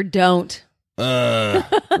 D for don't.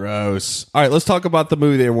 Gross. All right, let's talk about the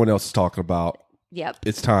movie that everyone else is talking about. Yep.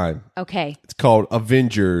 It's time. Okay. It's called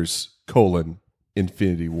Avengers: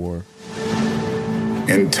 Infinity War.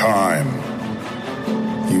 In time,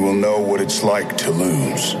 you will know what it's like to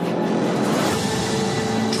lose.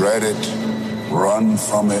 Dread it, run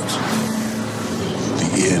from it.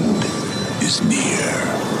 The end is near.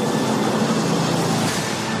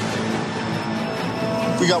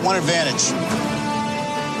 We got one advantage.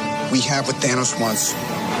 We have what Thanos wants.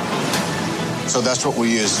 So that's what we'll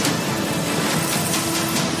use.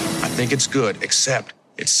 I think it's good, except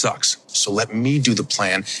it sucks. So let me do the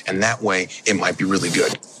plan, and that way it might be really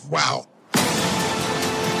good. Wow.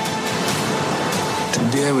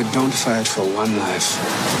 Today we don't fight for one life.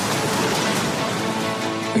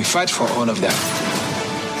 We fight for all of them.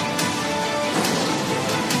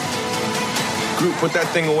 Groot, put that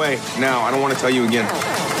thing away. Now, I don't want to tell you again.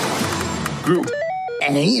 Groot.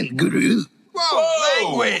 And Groot. Whoa,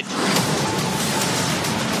 language!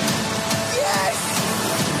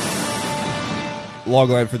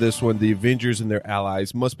 Logline for this one: the Avengers and their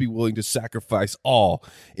allies must be willing to sacrifice all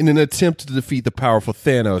in an attempt to defeat the powerful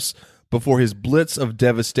Thanos before his blitz of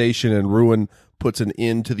devastation and ruin puts an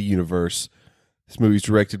end to the universe. This movie is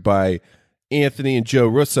directed by Anthony and Joe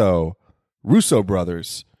Russo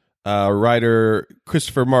brothers. Writer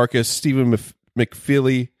Christopher Marcus, Stephen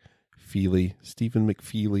McFeely.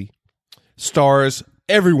 Stars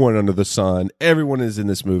everyone under the sun. Everyone is in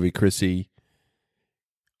this movie, Chrissy.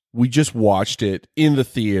 We just watched it in the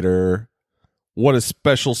theater. What a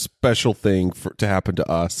special thing to happen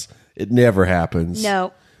to us. It never happens.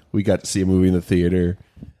 No. We got to see a movie in the theater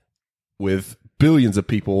with billions of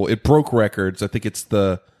people. It broke records. I think it's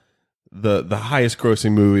the highest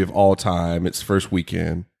grossing movie of all time. Its first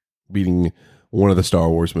weekend, beating one of the Star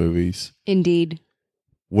Wars movies. Indeed.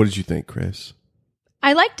 What did you think, Chris?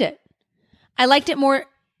 I liked it. I liked it more.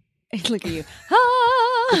 Look at you.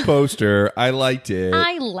 Ah! Poster. I liked it.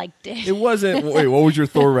 I liked it. It wasn't. Wait, what was your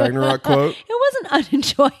Thor Ragnarok quote? It wasn't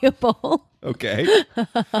unenjoyable. Okay.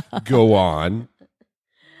 Go on.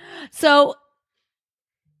 So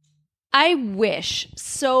I wish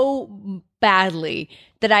so badly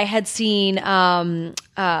that I had seen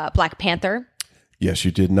Black Panther. Yes,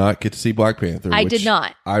 you did not get to see Black Panther. I which did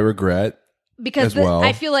not. I regret. Because as well.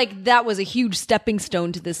 I feel like that was a huge stepping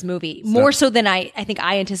stone to this movie. More so than I think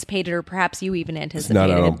I anticipated, or perhaps you even anticipated. It's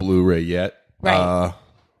not out on Blu-ray yet. Right.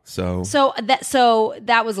 So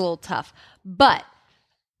that was a little tough. But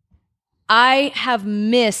I have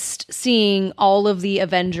missed seeing all of the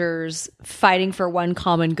Avengers fighting for one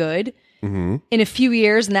common good in a few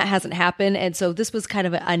years, and that hasn't happened. And so this was kind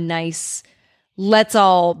of a nice, let's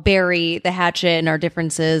all bury the hatchet and our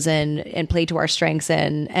differences and play to our strengths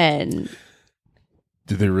and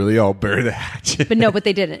did they really all bury the hatchet? But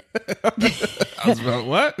they didn't. I was about,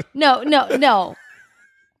 what? No. You know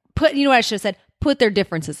what I should have said? Put their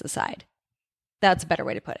differences aside. That's a better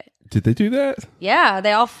way to put it. Did they do that? Yeah,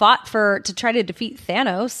 they all fought to try to defeat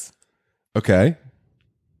Thanos. Okay.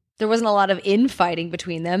 There wasn't a lot of infighting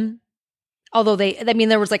between them. Although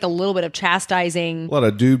there was like a little bit of chastising. A lot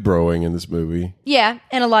of dude broing in this movie. Yeah,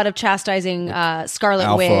 and a lot of chastising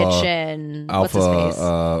Scarlet Witch and what's his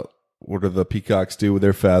face? What do the peacocks do with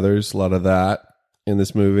their feathers? A lot of that in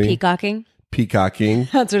this movie. Peacocking? peacocking.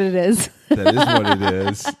 That's what it is. That is what it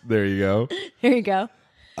is. There you go. There you go.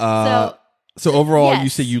 So overall, yes. you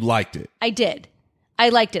say you liked it. I did. I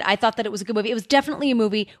liked it. I thought that it was a good movie. It was definitely a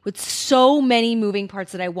movie with so many moving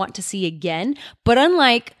parts that I want to see again. But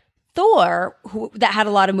unlike Thor, that had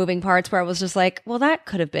a lot of moving parts where I was just like, well, that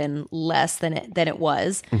could have been less than it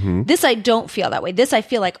was. Mm-hmm. This, I don't feel that way. This, I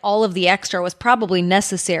feel like all of the extra was probably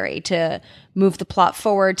necessary to move the plot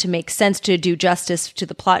forward, to make sense, to do justice to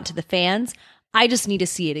the plot, to the fans. I just need to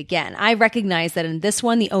see it again. I recognize that in this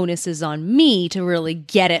one, the onus is on me to really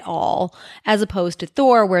get it all, as opposed to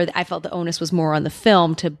Thor, where I felt the onus was more on the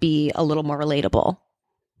film to be a little more relatable.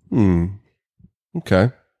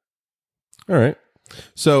 Okay. All right.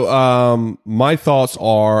 So my thoughts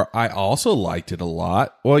are I also liked it a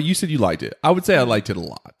lot. Well, you said you liked it. I would say I liked it a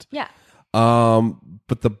lot. Yeah.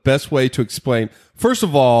 But the best way to explain, first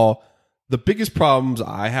of all, the biggest problems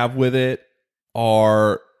I have with it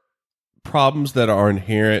are problems that are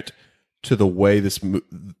inherent to the way this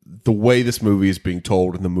movie is being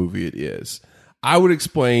told in the movie it is. I would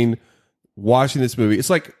explain watching this movie.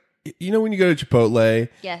 It's like, you know, when you go to Chipotle,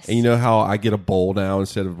 yes, and you know how I get a bowl now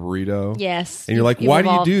instead of a burrito? Yes. And you're like, why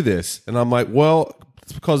do you do this? And I'm like, well,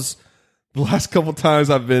 it's because the last couple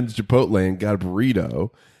times I've been to Chipotle and got a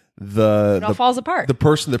burrito, it all falls apart. The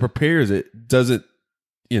person that prepares it doesn't,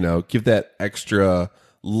 give that extra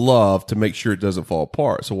love to make sure it doesn't fall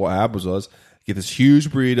apart. So what happens was I get this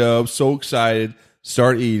huge burrito, I'm so excited,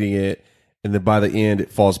 start eating it, and then by the end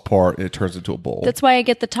it falls apart and it turns into a bowl. That's why I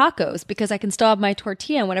get the tacos, because I can still have my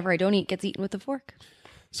tortilla and whatever I don't eat gets eaten with a fork.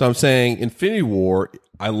 So I'm saying Infinity War,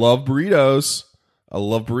 I love burritos,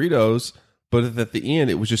 but at the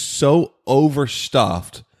end it was just so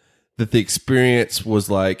overstuffed that the experience was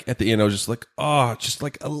like, at the end I was just like, just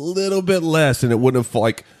like a little bit less, and it wouldn't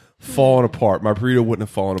have fallen apart. My burrito wouldn't have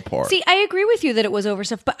fallen apart. See, I agree with you that it was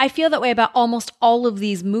overstuffed, but I feel that way about almost all of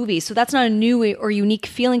these movies. So that's not a new or unique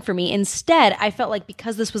feeling for me. Instead, I felt like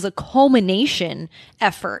because this was a culmination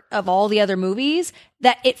effort of all the other movies,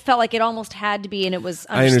 that it felt like it almost had to be, and it was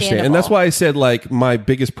understandable. I understand. And that's why I said, like, my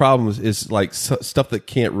biggest problem is like stuff that you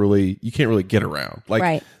can't really get around. Like,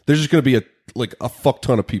 right. There's just going to be a fuck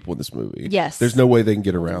ton of people in this movie. Yes. There's no way they can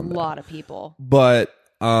get around that. A lot of people. But,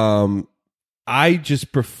 I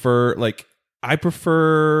just prefer,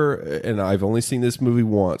 and I've only seen this movie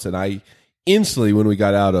once, and I instantly, when we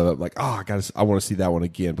got out of it, like, I want to see that one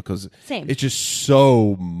again, because Same. It's just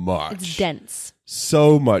so much. It's dense.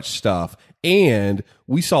 So much stuff. And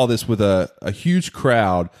we saw this with a huge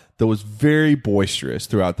crowd that was very boisterous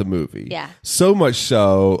throughout the movie. Yeah. So much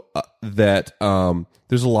so that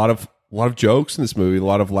there's a lot of jokes in this movie, a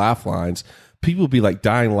lot of laugh lines. People would be like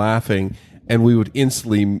dying laughing, and we would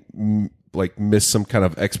instantly miss some kind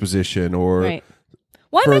of exposition or right.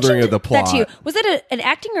 Well, furthering of the plot. That to you. Was it an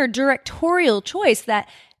acting or directorial choice that,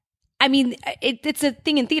 I mean, it's a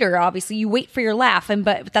thing in theater, obviously. You wait for your laugh,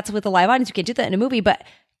 but that's with a live audience. You can't do that in a movie. But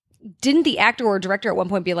didn't the actor or director at one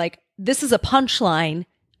point be like, this is a punchline,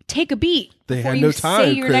 take a beat They before had you no time,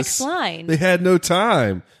 say your Chris. next line? They had no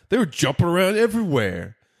time. They were jumping around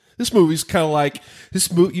everywhere. This movie's kind of like this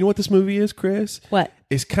movie. You know what this movie is, Chris? What?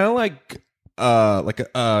 It's kind of like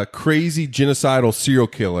a crazy genocidal serial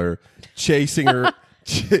killer chasing her,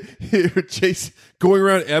 going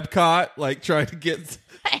around Epcot, like trying to get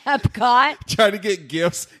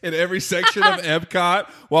gifts in every section of Epcot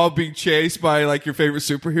while being chased by like your favorite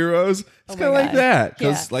superheroes. It's kind of like that,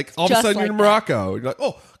 because like all of a sudden you're in Morocco. You're like,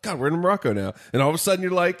 oh God, we're in Morocco now, and all of a sudden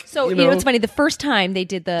you're like, so you know what's funny? The first time they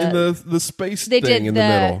did the space thing in the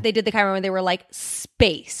middle, they did the camera when they were like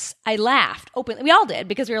space. I laughed openly. We all did,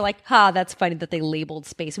 because we were like, that's funny that they labeled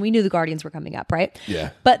space, and we knew the Guardians were coming up, right?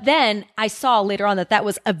 Yeah. But then I saw later on that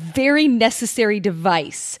was a very necessary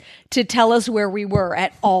device to tell us where we were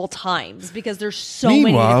at all times, because there's so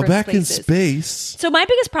many different back spaces. in space. So my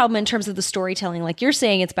biggest problem in terms of the storytelling, like you're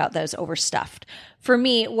saying, it's about those overstuffed. For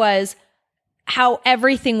me, it was how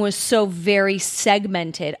everything was so very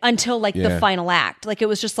segmented until like the final act. Like it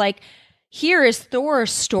was just like, here is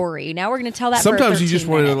Thor's story. Now we're going to tell that. Sometimes for you just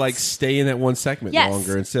 13 wanted to minutes. like stay in that one segment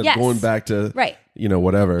longer instead of Yes. going back to Right.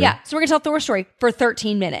 Whatever. Yeah. So we're going to tell Thor's story for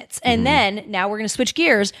 13 minutes. And then now we're going to switch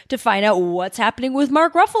gears to find out what's happening with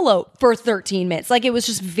Mark Ruffalo for 13 minutes. Like it was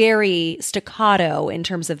just very staccato in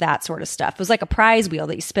terms of that sort of stuff. It was like a prize wheel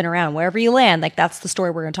that you spin around wherever you land. Like that's the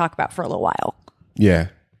story we're going to talk about for a little while. Yeah.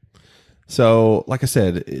 So, like I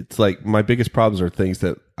said, it's like my biggest problems are things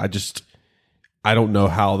that I don't know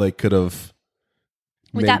how they could have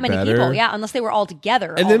with made that many better. people, yeah, unless they were all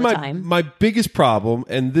together and all then the time. my biggest problem,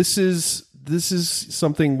 and this is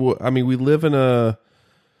something. I mean, we live in a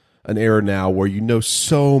an era now where you know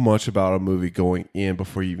so much about a movie going in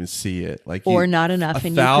before you even see it. Like or not enough,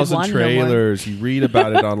 and 1,000 you could want trailers. You read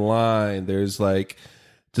about it online. There's like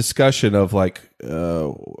discussion of like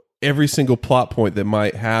every single plot point that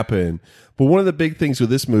might happen. But one of the big things with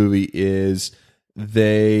this movie is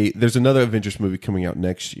there's another Avengers movie coming out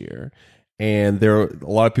next year, and a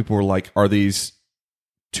lot of people were like, are these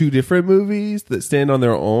two different movies that stand on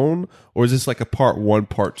their own, or is this like a part 1,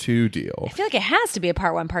 part 2 deal? I feel like it has to be a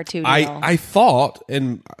part 1, part 2 deal. I thought,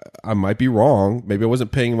 and I might be wrong, maybe I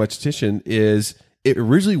wasn't paying much attention, is it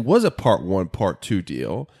originally was a part 1, part 2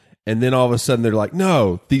 deal, and then all of a sudden they're like,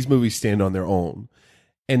 no, these movies stand on their own.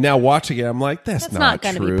 And now watching it, I'm like, that's not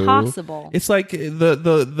going to true. be possible. It's like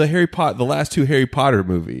the Harry Potter, the last 2 Harry Potter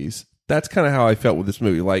movies. That's kind of how I felt with this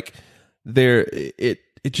movie. Like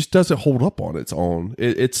it just doesn't hold up on its own.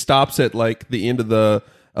 It stops at like the end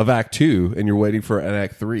of Act 2, and you're waiting for an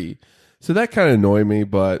Act 3. So that kind of annoyed me.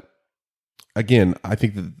 But again, I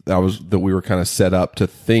think that we were kind of set up to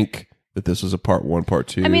think that this was a part 1, part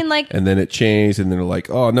 2. I mean, like, and then it changed, and then they're like,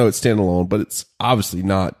 oh no, it's standalone, but it's obviously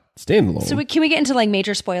not standalone. So can we get into like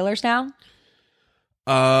major spoilers now?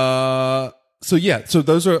 So yeah, so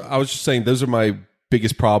those are. I was just saying those are my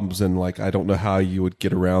biggest problems, and like I don't know how you would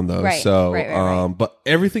get around those. Right, so right. But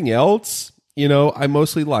everything else, I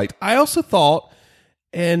mostly liked. I also thought,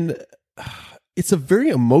 and it's a very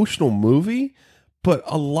emotional movie, but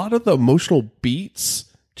a lot of the emotional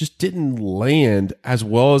beats just didn't land as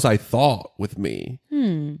well as I thought with me.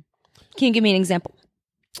 Can you give me an example?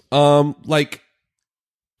 Like,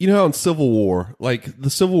 how in Civil War, like the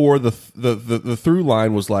Civil War, the through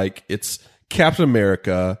line was like it's Captain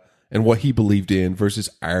America and what he believed in versus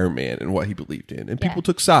Iron Man and what he believed in. And people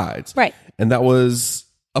took sides. Right. And that was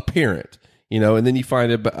apparent, and then you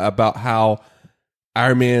find about how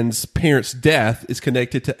Iron Man's parents' death is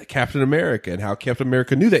connected to Captain America and how Captain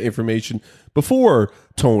America knew that information before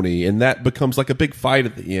Tony. And that becomes like a big fight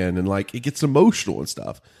at the end, and like it gets emotional and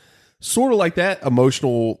stuff. Sort of like that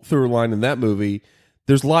emotional through line in that movie.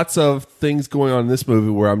 There's lots of things going on in this movie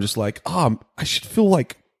where I'm just like, I should feel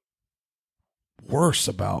like worse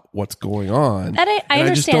about what's going on. I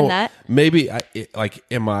understand that. Maybe have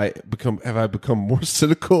I become more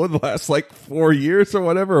cynical in the last like 4 years or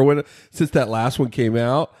whatever, or since that last one came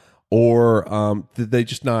out, or did they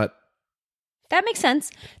just not? That makes sense.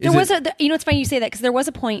 It's funny you say that, because there was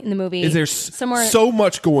a point in the movie. Is there so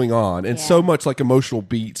much going on and so much like emotional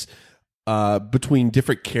beats between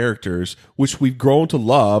different characters, which we've grown to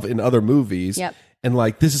love in other movies. Yep. And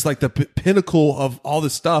like this is like the pinnacle of all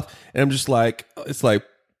this stuff, and I'm just like, it's like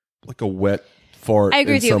a wet fart. I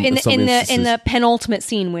agree with you. In the the penultimate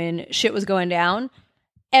scene when shit was going down,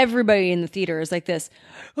 everybody in the theater is like this.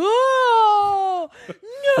 Oh no!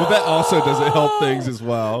 Well, that also doesn't help things as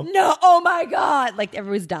well. No, oh my god! Like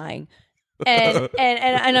everyone's dying, and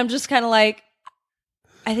I'm just kind of like,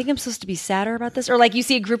 I think I'm supposed to be sadder about this, or like you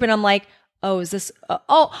see a group and I'm like, oh, is this?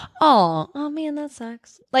 Oh man, that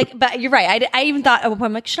sucks. Like, but you're right. I even thought at one point,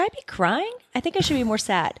 I'm like, should I be crying? I think I should be more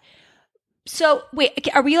sad. So wait,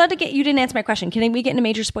 are we allowed to get? You didn't answer my question. Can we get into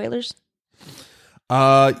major spoilers?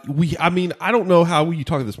 I don't know how you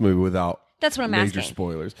talk about this movie without. That's what I'm major asking.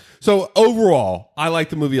 Spoilers. So overall, I like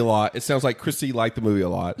the movie a lot. It sounds like Chrissy liked the movie a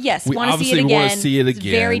lot. Yes, we want to see it again. Want to see it again. It's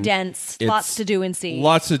very dense. Lots to do and see.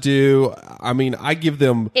 Lots to do. I mean, I give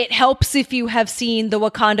them. It helps if you have seen the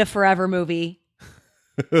Wakanda Forever movie.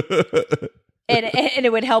 and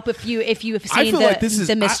it would help if you have seen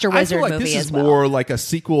the Mr. Wizard movie this as is well. More like a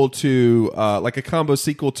sequel to like a combo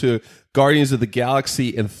sequel to Guardians of the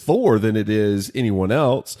Galaxy and Thor than it is anyone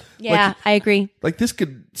else. Yeah, I agree. Like this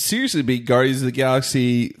could seriously be Guardians of the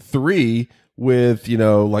Galaxy 3 with,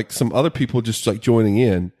 like some other people just like joining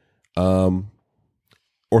in,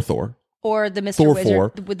 or Thor. Or the Mr. Thor Wizard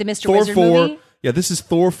 4. with the Mr. Thor Wizard 4, movie. Yeah, this is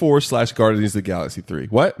Thor 4 / Guardians of the Galaxy 3.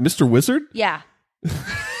 What? Mr. Wizard? Yeah.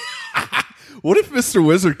 What if Mr.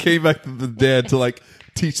 Wizard came back to the dead to like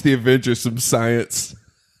teach the Avengers some science?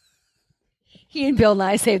 He and Bill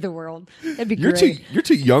Nye save the world. That'd be great. You're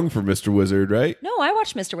too young for Mr. Wizard, right? No, I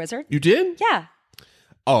watched Mr. Wizard. You did? Yeah.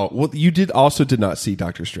 Oh, well, you did not see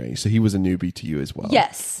Doctor Strange, so he was a newbie to you as well.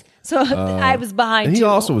 Yes. So I was behind. And he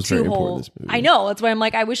also was very important in this movie. I know. That's why I'm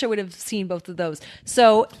like, I wish I would have seen both of those.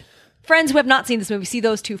 So, friends who have not seen this movie, see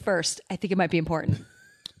those two first. I think it might be important.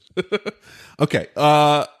 Okay.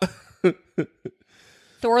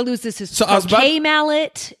 Thor loses his croquet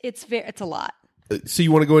mallet. It's a lot. So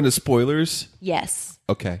you want to go into spoilers? Yes.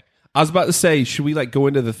 Okay. I was about to say, should we like go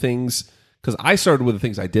into the things? Because I started with the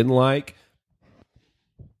things I didn't like,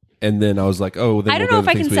 and then I was like, oh, then I don't we'll know go if to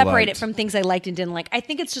I can things we separate liked. it from things I liked and didn't like. I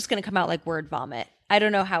think it's just going to come out like word vomit. I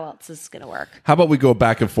don't know how else this is going to work. How about we go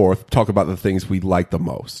back and forth, talk about the things we like the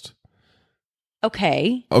most?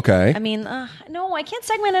 Okay. Okay. I mean, no, I can't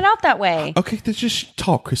segment it out that way. Okay, then just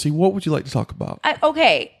talk, Chrissy. What would you like to talk about? I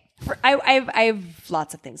have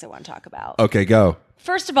lots of things I want to talk about. Okay, go.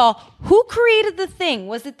 First of all, who created the thing?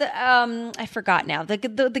 Was it the I forgot now.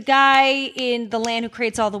 The guy in The Land who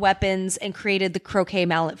creates all the weapons and created the croquet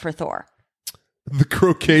mallet for Thor. The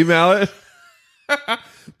croquet mallet?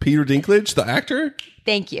 Peter Dinklage, the actor?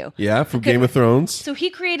 Thank you. Yeah, from Game of Thrones. So he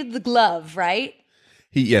created the glove, right?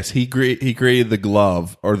 He created the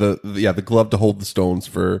glove, or the glove to hold the stones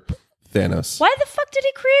for Thanos. Why the fuck did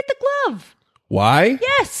he create the glove? Why?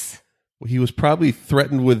 Yes. Well, he was probably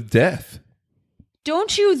threatened with death.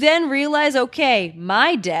 Don't you then realize, okay,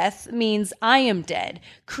 my death means I am dead.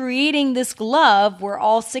 Creating this glove where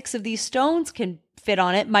all 6 of these stones can fit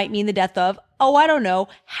on it might mean the death of, I don't know,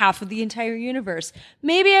 half of the entire universe.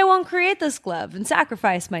 Maybe I won't create this glove and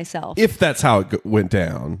sacrifice myself. If that's how it went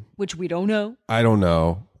down. Which we don't know. I don't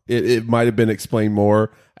know. It might have been explained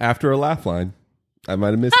more after a laugh line. I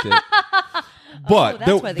might have missed it. But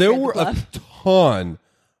there were a ton.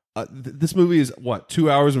 This movie is,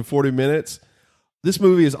 2 hours and 40 minutes? This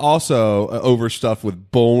movie is also overstuffed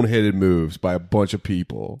with boneheaded moves by a bunch of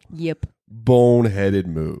people. Yep. Boneheaded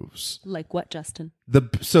moves. Like what, Justin?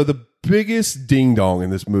 So the biggest ding dong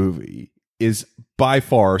in this movie is by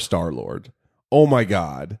far Star-Lord. Oh my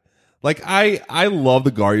God. Like I love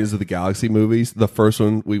the Guardians of the Galaxy movies. The first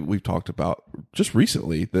one we've talked about just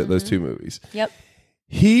recently, those 2 movies. Yep.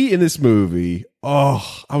 He in this movie, I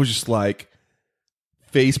was just like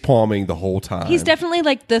face palming the whole time. He's definitely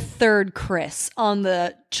like the third Chris on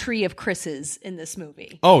the tree of Chris's in this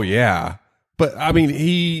movie. Oh yeah. But I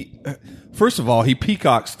mean, first of all, he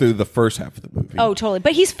peacocks through the first half of the movie. Oh, totally.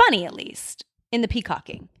 But he's funny, at least, in the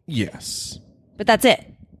peacocking. Yes. But that's it.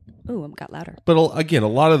 Ooh, it got louder. But again, a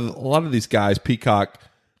lot of these guys peacock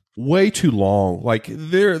way too long. Like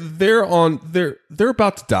they're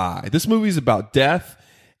about to die. This movie is about death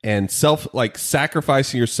and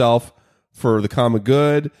sacrificing yourself for the common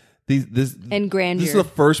good. And grandeur. This is the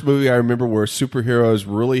first movie I remember where superheroes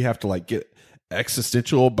really have to get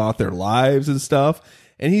existential about their lives and stuff,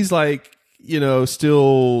 and he's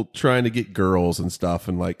still trying to get girls and stuff,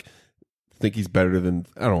 and think he's better than,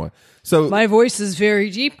 I don't know. So my voice is very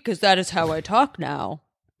deep because that is how I talk now.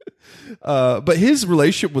 But his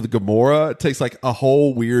relationship with Gamora takes a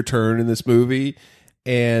whole weird turn in this movie,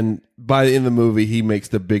 and by the end of the movie he makes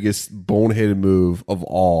the biggest boneheaded move of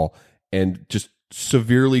all and just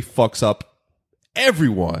severely fucks up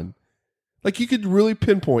everyone. You could really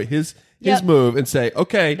pinpoint his move and say,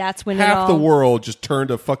 okay, that's when half the world just turned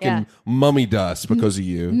to fucking mummy dust because of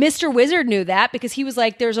you. Mr. Wizard knew that because he was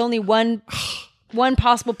like, there's only one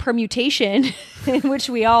possible permutation in which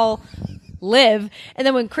we all live. And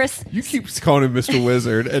then when Chris... You keep calling him Mr.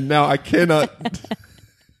 Wizard, and now I cannot...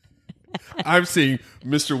 I'm seeing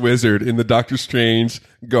Mr. Wizard in the Doctor Strange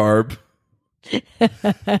garb.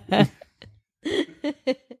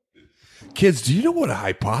 Kids, do you know what a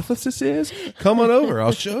hypothesis is? Come on over.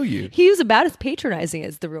 I'll show you. He was about as patronizing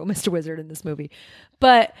as the real Mr. Wizard in this movie.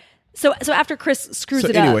 But so after Chris screws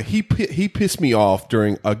it up. Anyway, he pissed me off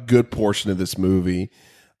during a good portion of this movie.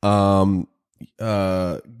 Gamora,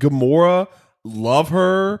 love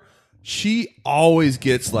her. She always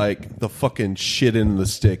gets the fucking shit in the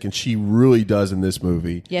stick, and she really does in this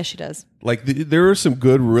movie. Yeah, she does. There are some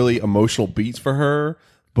good, really emotional beats for her.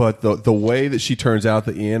 But the way that she turns out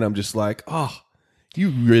at the end, I'm just like,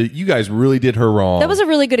 you guys really did her wrong. That was a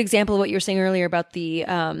really good example of what you were saying earlier about the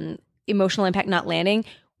emotional impact not landing.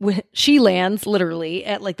 When she lands literally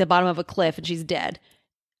at the bottom of a cliff and she's dead.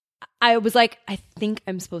 I was like, I think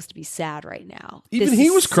I'm supposed to be sad right now. Even he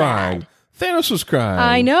was crying. Thanos was crying.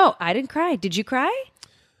 I know. I didn't cry. Did you cry?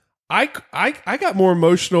 I got more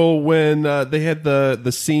emotional when they had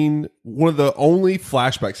the scene. One of the only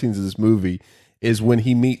flashback scenes of this movie is when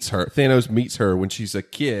he meets her. Thanos meets her when she's a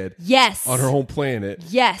kid. Yes. On her home planet.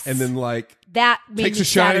 Yes. And then that made takes me a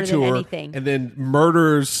shine to her anything. and then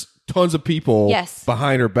murders tons of people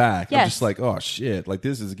behind her back. Yes. I'm just like, oh shit,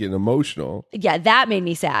 this is getting emotional. Yeah, that made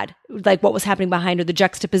me sad. What was happening behind her, the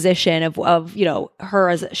juxtaposition of her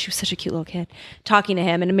she was such a cute little kid talking to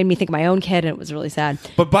him, and it made me think of my own kid, and it was really sad.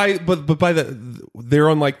 But by they're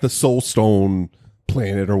on the Soul Stone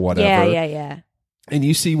planet or whatever. Yeah. And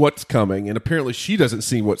you see what's coming, and apparently she doesn't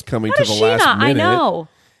see what's coming to the last minute. I know.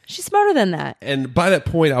 She's smarter than that. And by that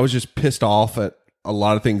point, I was just pissed off at a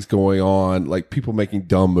lot of things going on, people making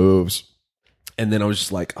dumb moves. And then I was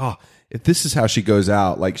just like, if this is how she goes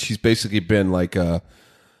out, she's basically been the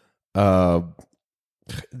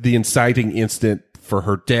inciting incident for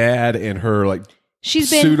her dad and her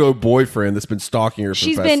She's been pseudo boyfriend that's been stalking her.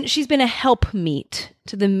 She's been a helpmeet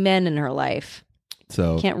to the men in her life.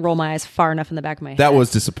 So can't roll my eyes far enough in the back of my head. That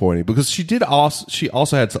was disappointing because she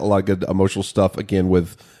also had a lot of good emotional stuff again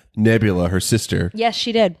with Nebula, her sister. Yes,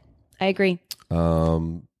 she did. I agree.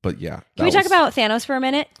 But yeah. Can we talk about Thanos for a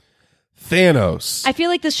minute? Thanos. I feel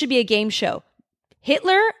like this should be a game show.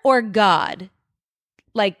 Hitler or God?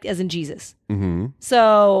 Like, as in Jesus. Mm-hmm.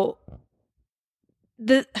 So,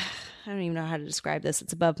 I don't even know how to describe this.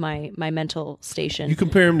 It's above my mental station. You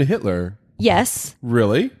compare him to Hitler? Yes.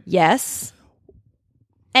 Really? Yes.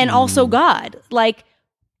 And also God. Like,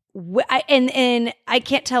 and I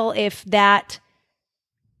can't tell if that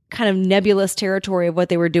kind of nebulous territory of what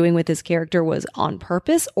they were doing with this character was on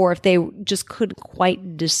purpose or if they just couldn't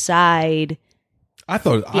quite decide. I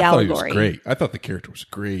thought he was great. I thought the character was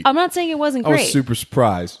great. I'm not saying it wasn't great. I was super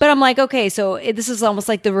surprised. But I'm like, okay, so this is almost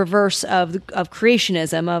like the reverse of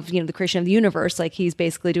creationism, of the creation of the universe, like he's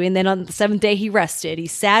basically doing. And then on the seventh day, he rested. He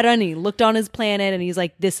sat on, he looked on his planet, and he's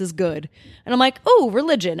like, this is good. And I'm like, oh,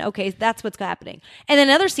 religion. Okay, that's what's happening. And then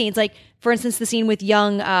other scenes, like, for instance, the scene with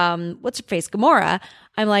young, what's her face, Gamora.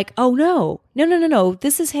 I'm like, oh, no.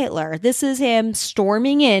 This is Hitler. This is him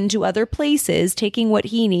storming into other places, taking what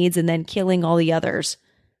he needs, and then killing all the others.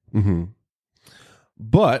 Mm-hmm.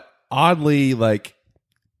 But oddly, like,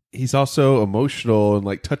 he's also emotional and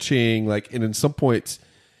like touching, like, and in some points,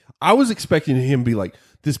 I was expecting him to be like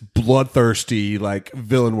this bloodthirsty like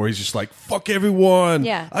villain where he's just like, fuck everyone.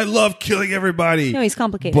 Yeah. I love killing everybody. No, he's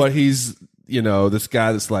complicated. But he's, this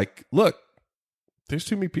guy that's like, look, there's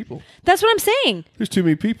too many people. That's what I'm saying. There's too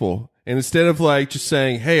many people. And instead of like just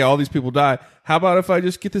saying, hey, all these people die, how about if I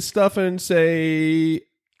just get this stuff and say,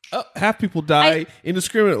 oh, half people die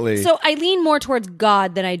indiscriminately? So I lean more towards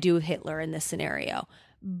God than I do Hitler in this scenario.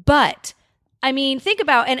 But I mean, think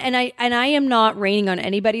about and I am not raining on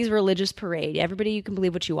anybody's religious parade. Everybody, you can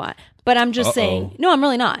believe what you want. But I'm just saying, no, I'm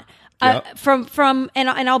really not. Yep.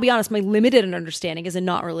 And I'll be honest, my limited understanding as a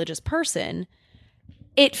not religious person,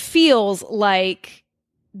 it feels like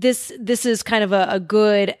this is kind of a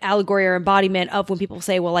good allegory or embodiment of when people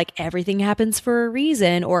say, well, like everything happens for a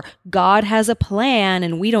reason, or God has a plan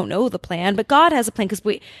and we don't know the plan, but God has a plan.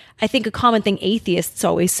 Because I think a common thing atheists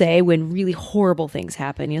always say when really horrible things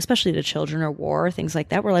happen, especially to children or war, things like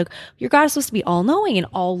that, we're like, your God is supposed to be all knowing and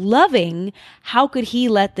all loving. How could he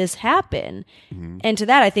let this happen? Mm-hmm. And to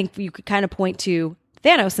that, I think you could kind of point to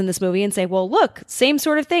Thanos in this movie and say, well, look, same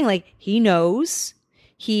sort of thing. Like he knows.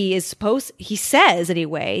 He says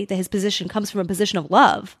anyway, that his position comes from a position of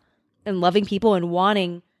love and loving people and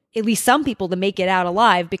wanting at least some people to make it out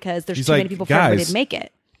alive because there's too many people for everybody to make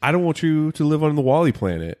it. I don't want you to live on the Wally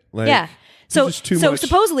planet. Like, yeah. So much.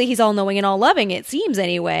 Supposedly he's all knowing and all loving, it seems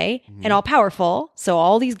anyway, and all powerful. So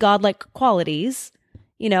all these godlike qualities,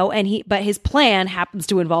 but his plan happens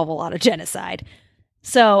to involve a lot of genocide.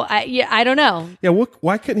 So I don't know. Yeah.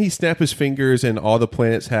 Why couldn't he snap his fingers and all the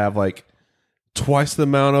planets have like twice the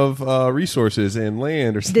amount of resources and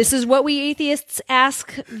land or something? This is what we atheists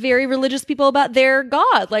ask very religious people about their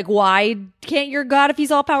God. Like, why can't your God, if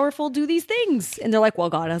he's all powerful, do these things? And they're like, well,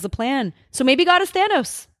 God has a plan. So maybe God is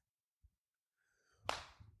Thanos.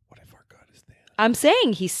 What if our God is Thanos? I'm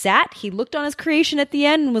saying he looked on his creation at the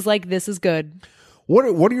end and was like, this is good. What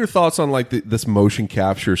are your thoughts on like this motion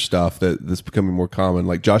capture stuff that's becoming more common?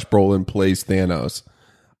 Like Josh Brolin plays Thanos.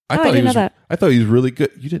 I didn't know that. I thought he was really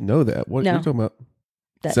good. You didn't know that. What are you talking about?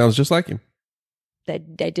 Sounds just like him. I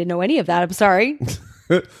didn't know any of that. I'm sorry.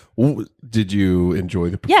 Did you enjoy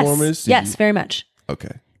the performance? Yes, very much.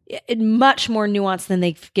 Okay. Much more nuanced than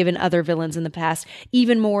they've given other villains in the past.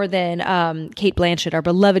 Even more than Cate Blanchett, our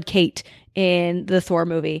beloved Kate in the Thor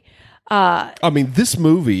movie. I mean, this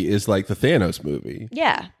movie is like the Thanos movie.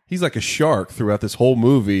 Yeah. He's like a shark throughout this whole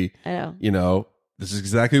movie. I know. This is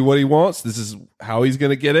exactly what he wants. This is how he's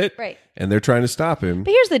going to get it. Right. And they're trying to stop him.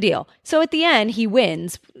 But here's the deal. So at the end, he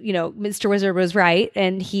wins. Mr. Wizard was right,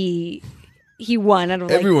 and he won.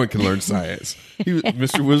 Everyone can learn science.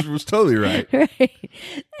 Mr. Wizard was totally right. Right.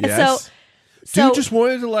 Yes. So dude just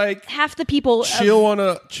wanted to like half the people chill on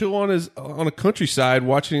a countryside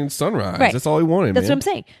watching sunrise. Right. That's all he wanted. That's what I'm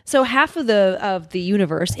saying. So half of the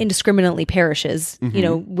universe indiscriminately perishes.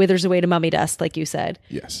 Mm-hmm. Withers away to mummy dust, like you said.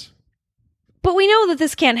 Yes. But we know that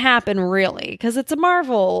this can't happen really because it's a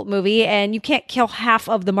Marvel movie and you can't kill half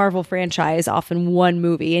of the Marvel franchise off in one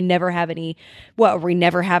movie and never have any. What, are we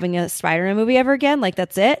never having a Spider-Man movie ever again? Like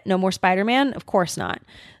that's it? No more Spider-Man? Of course not.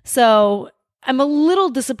 So I'm a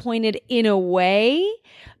little disappointed in a way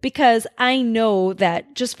because I know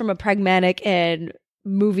that just from a pragmatic and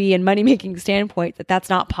movie and money making standpoint that's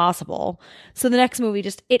not possible. So the next movie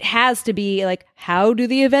it has to be like, how do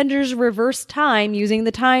the Avengers reverse time using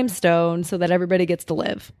the time stone so that everybody gets to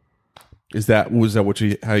live? Was that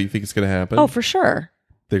how you think it's going to happen? Oh, for sure.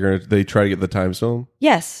 They try to get the time stone?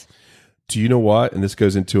 Yes. Do you know what? And this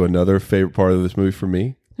goes into another favorite part of this movie for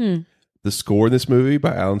me. The score in this movie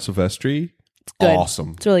by Alan Silvestri. It's good.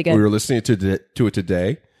 Awesome. It's really good. We were listening to it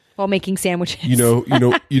today. While making sandwiches. You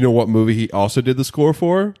know what movie he also did the score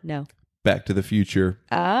for? No. Back to the Future.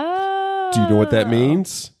 Oh. Do you know what that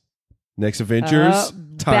means? Next Avengers,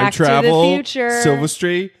 time Back travel, to the Future.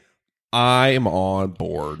 Silvestri. I am on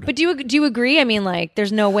board. But do you agree? I mean, like,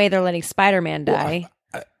 there's no way they're letting Spider-Man die.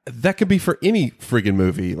 That could be for any friggin'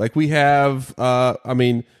 movie. Like we have,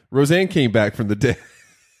 Roseanne came back from the dead.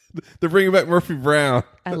 They're bringing back Murphy Brown.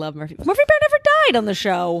 I love Murphy. Murphy Brown never died on the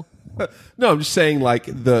show. No, I'm just saying, like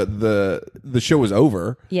the show was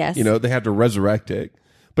over. Yes, they had to resurrect it.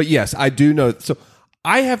 But yes, I do know. So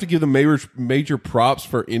I have to give them major props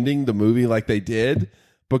for ending the movie like they did,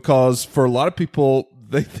 because for a lot of people,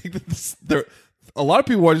 they think that a lot of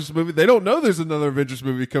people watch this movie. They don't know there's another Avengers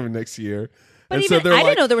movie coming next year. But and even, so I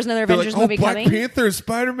didn't know there was another Avengers movie Black coming. Black Panther and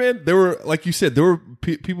Spider-Man. There were, like you said, there were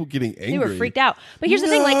people getting angry. They were freaked out. But here's the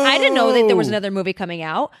thing: like, I didn't know that there was another movie coming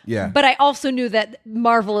out. Yeah. But I also knew that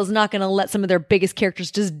Marvel is not going to let some of their biggest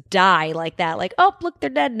characters just die like that. Like, oh, look, they're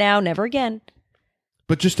dead now, never again.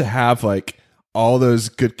 But just to have like all those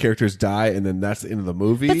good characters die, and then that's the end of the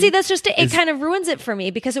movie. But see, that's just it kind of ruins it for me,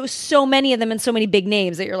 because it was so many of them and so many big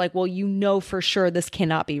names that you're like, well, for sure this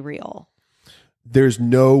cannot be real. There's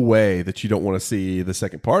no way that you don't want to see the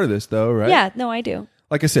second part of this, though, right? Yeah, no, I do.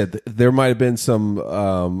 Like I said, there might have been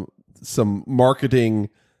some marketing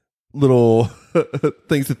little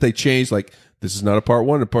things that they changed. Like, this is not a part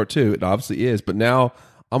 1 or part 2. It obviously is, but now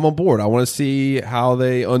I'm on board. I want to see how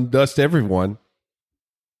they undust everyone.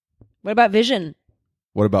 What about Vision?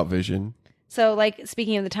 What about Vision? So, like,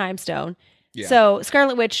 speaking of the time stone, yeah. So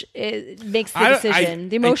Scarlet Witch makes the decision,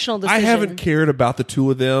 the emotional decision. I haven't cared about the two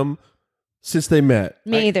of them since they met.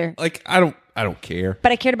 Me either. Like, I don't care.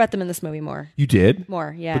 But I cared about them in this movie more. You did?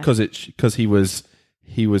 More, yeah. Because he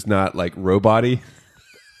was not like robot-y.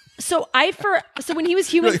 So when he was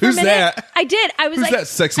human for a who's minute, that? I did. I was who's like, that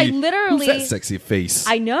sexy? I literally, who's that sexy face?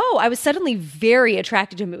 I know. I was suddenly very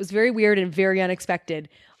attracted to him. It was very weird and very unexpected.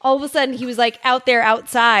 All of a sudden, he was like out there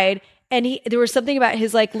outside, and there was something about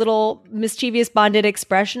his like little mischievous bonded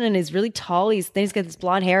expression, and he's really tall. He's got this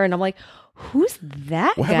blonde hair, and I'm like, who's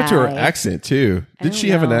that What guy? happened to her accent too? Did she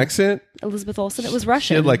have an accent? Elizabeth Olsen. It was Russian.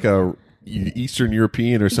 She had like a Eastern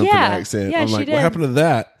European or something accent. Yeah, I'm she like, did. what happened to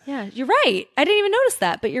that? Yeah, you're right. I didn't even notice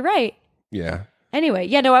that, but you're right. Yeah. Anyway,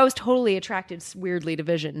 yeah, no, I was totally attracted weirdly to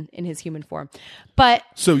Vision in his human form. But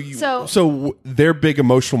so their big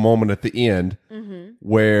emotional moment at the end,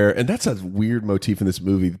 where, and that's a weird motif in this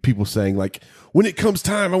movie. People saying like, "When it comes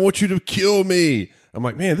time, I want you to kill me." I'm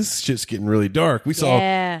like, man, this is just getting really dark. We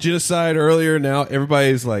saw genocide earlier. Now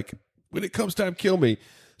everybody's like, "When it comes time, kill me."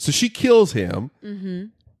 So she kills him,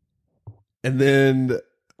 and then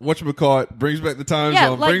whatchamacallit brings back the time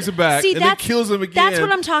zone, brings him back, and then kills him again. That's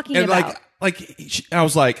what I'm talking about. I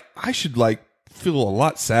was like, I should like feel a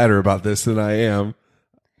lot sadder about this than I am.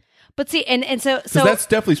 But see, and so that's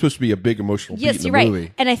definitely supposed to be a big emotional beat in the movie.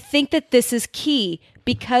 Right. And I think that this is key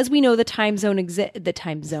because we know the time stone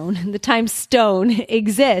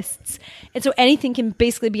exists, and so anything can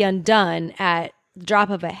basically be undone at the drop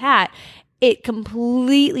of a hat. It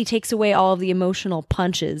completely takes away all of the emotional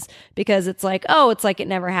punches because it's like, oh, it's like it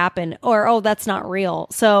never happened, or oh, that's not real.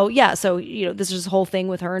 So yeah, so this is this whole thing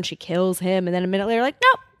with her, and she kills him, and then a minute later, like,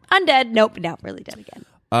 nope, undead, nope, now really dead again.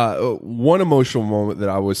 One emotional moment that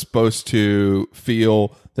I was supposed to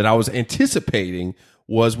feel that I was anticipating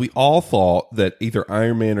was we all thought that either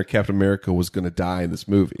Iron Man or Captain America was going to die in this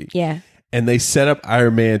movie. Yeah, and they set up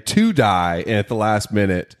Iron Man to die, and at the last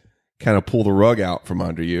minute, kind of pull the rug out from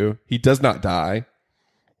under you. He does not die.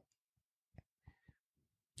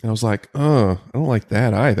 And I was like, I don't like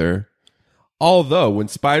that either. Although when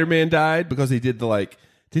Spider-Man died, because he did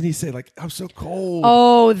didn't he say like, I'm so cold?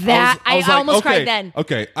 Oh, that I was almost cried then.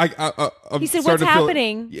 Okay, he said, "What's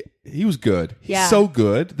happening?" He was good. He's so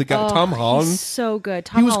good. The guy Tom Holland, he's so good.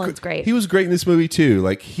 Tom Holland's great. He was great in this movie too.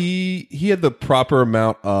 Like he had the proper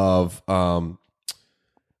amount of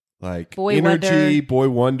like Boy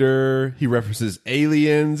Wonder. He references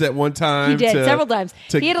aliens at one time. He did several times.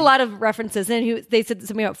 He had a lot of references, and they said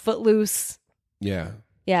something about Footloose. Yeah.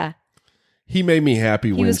 He made me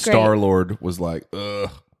happy when Star-Lord was like,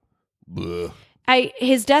 ugh, bleh.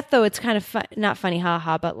 His death though, it's kind of not funny,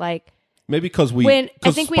 haha, but like maybe because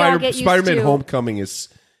I think we all get used Spider-Man to Homecoming is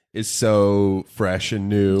is so fresh and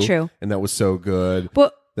new. True. And that was so good.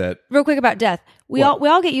 But that real quick about death. We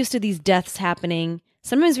all get used to these deaths happening,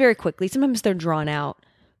 sometimes very quickly, sometimes they're drawn out.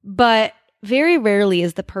 But very rarely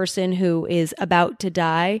is the person who is about to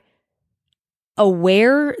die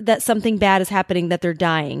aware that something bad is happening, that they're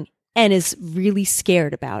dying, and is really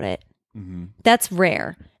scared about it. Mm-hmm. That's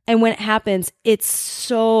rare. And when it happens, it's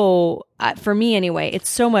so, for me anyway, it's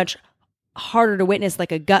so much harder to witness,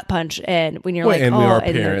 like a gut punch. And when you're like, and oh, we are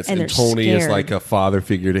and parents, they're and Tony scared. is like a father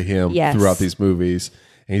figure to him Yes. throughout these movies.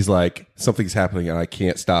 And he's like, something's happening and I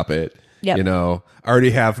can't stop it. Yep. You know, I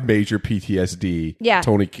already have major PTSD. Yeah.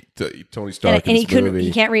 Tony Stark and in this movie.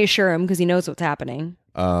 he can't reassure him because he knows what's happening.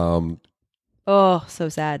 Oh, so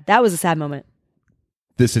sad. That was a sad moment.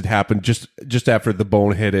 This had happened just after the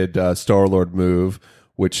boneheaded Star-Lord move,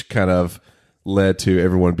 which kind of led to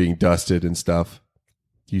everyone being dusted and stuff.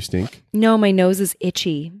 Do you stink? No, my nose is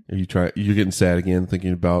itchy. Are you you're getting sad again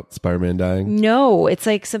thinking about Spider-Man dying? No, it's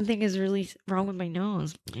like something is really wrong with my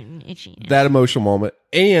nose. I'm itchy. That emotional moment.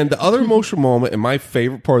 And the other emotional moment, and my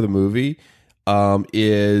favorite part of the movie,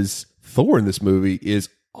 is Thor in this movie is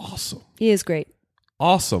awesome. He is great.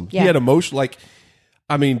 Awesome. Yeah. He had emotion, like,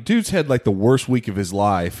 I mean, dude's had like the worst week of his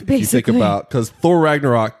life. If you think about, because Thor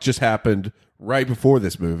Ragnarok just happened right before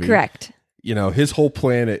this movie. Correct. You know, his whole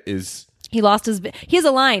planet is... He lost he has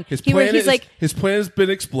a line. His planet his planet has been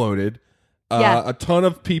exploded. Yeah. A ton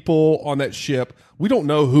of people on that ship. We don't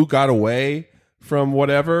know who got away from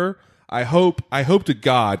whatever. I hope to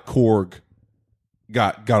God Korg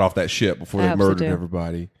got off that ship before they murdered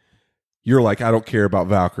everybody. You're like, I don't care about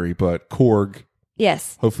Valkyrie, but Korg...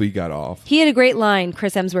 Yes. Hopefully he got off. He had a great line,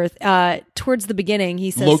 Chris Hemsworth. Towards the beginning,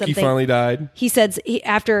 he says Loki finally died. He says,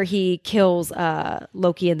 after he kills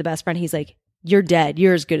Loki and the best friend, he's like, you're dead.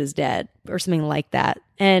 You're as good as dead. Or something like that.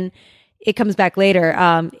 And it comes back later.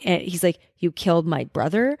 And he's like, you killed my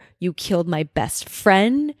brother. You killed my best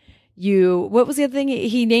friend. What was the other thing?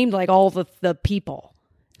 He named like all the people.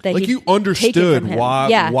 That like you understood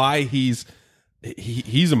why he's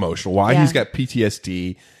emotional, why he's got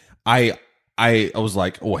PTSD. I was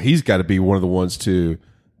like, oh, he's got to be one of the ones to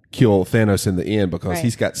kill Thanos in the end because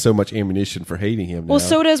he's got so much ammunition for hating him now. Well,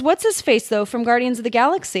 so does what's his face though from Guardians of the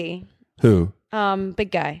Galaxy? Who?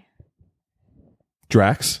 Big guy.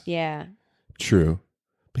 Drax? Yeah. True.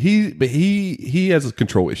 But he has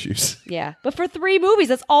control issues. Yeah. But for 3 movies,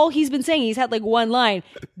 that's all he's been saying. He's had like one line.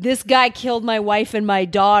 This guy killed my wife and my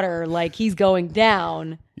daughter. Like he's going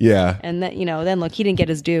down. Yeah. And then, then look, he didn't get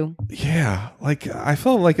his due. Yeah. Like I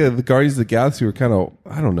felt like the Guardians of the Galaxy were kind of,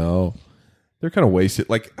 I don't know. They're kind of wasted.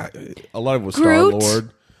 Like a lot of it was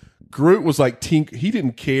Star-Lord. Groot was like he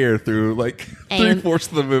didn't care through like 3/4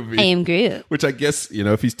 of the movie. I am Groot. Which I guess,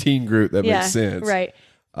 if he's Teen Groot, that makes sense. Right.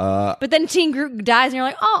 But then Teen Groot dies and you're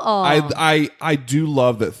like, I do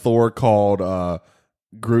love that Thor called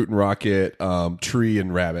Groot and Rocket Tree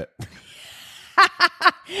and Rabbit.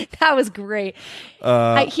 That was great.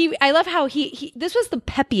 I love how he this was the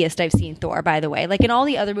peppiest I've seen Thor, by the way. Like in all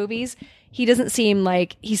the other movies, he doesn't seem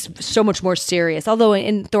like he's so much more serious. Although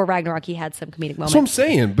in Thor Ragnarok, he had some comedic moments. That's what I'm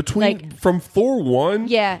saying. From Thor 1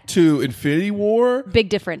 to Infinity War. Big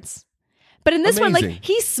difference. But in this one, Amazing. like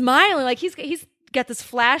he's smiling. Like he's got this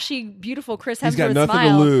flashy, beautiful Chris Hemsworth He's got nothing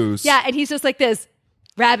smile. to lose. Yeah, and he's just like this.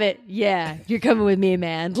 Rabbit, yeah, you're coming with me,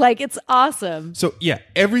 man. Like, it's awesome. So, yeah,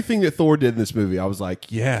 everything that Thor did in this movie, I was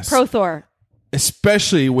like, yes. Pro Thor.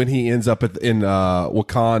 Especially when he ends up in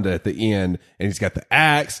Wakanda at the end, and he's got the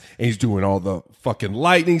axe, and he's doing all the fucking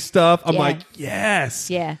lightning stuff. I'm like, yes.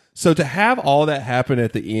 Yeah. So to have all that happen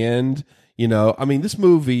at the end, I mean, this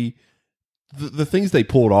movie, the things they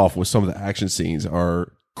pulled off with some of the action scenes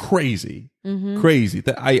are crazy. Mm-hmm. Crazy.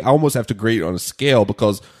 That I almost have to grade it on a scale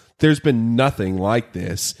because there's been nothing like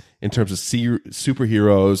this in terms of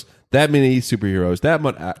superheroes, that many superheroes, that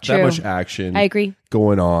much action. I agree.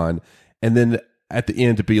 Going on. And then at the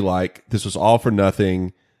end to be like, this was all for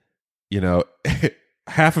nothing.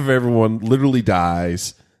 Half of everyone literally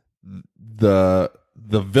dies. The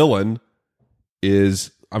villain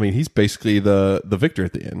is, I mean, he's basically the victor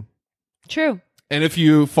at the end. True. And if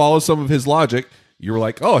you follow some of his logic, you're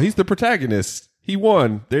like, oh, he's the protagonist. He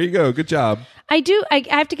won. There you go. Good job. I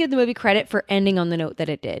have to give the movie credit for ending on the note that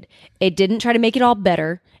it did. It didn't try to make it all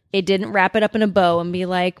better. It didn't wrap it up in a bow and be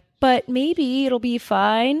like, but maybe it'll be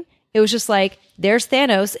fine. It was just like, there's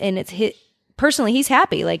Thanos and it's hit. Personally, he's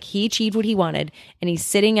happy. Like he achieved what he wanted and he's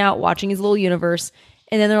sitting out watching his little universe.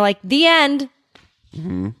 And then they're like, the end.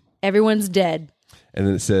 Mm-hmm. Everyone's dead. And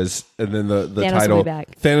then it says, and then the Thanos title, will be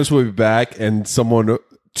back. Thanos will be back. And someone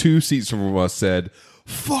 2 seats from us said,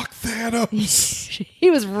 fuck Thanos. He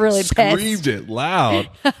was really pissed. Screamed it loud.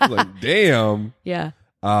 Like, damn. Yeah.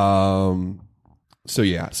 So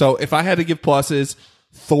yeah. So if I had to give pluses,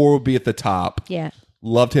 Thor would be at the top. Yeah.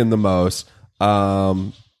 Loved him the most.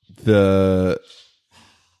 Whoa,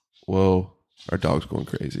 our dog's going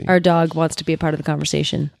crazy. Our dog wants to be a part of the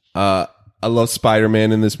conversation. I love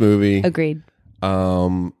Spider-Man in this movie. Agreed.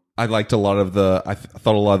 I liked a lot of I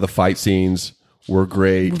thought a lot of the fight scenes were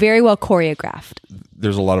great. Very well choreographed.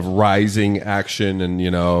 There's a lot of rising action, and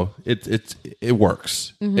it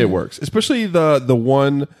works. Mm-hmm. It works, especially the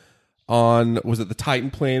one on, was it the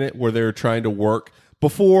Titan planet where they're trying to work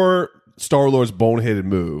before Star-Lord's boneheaded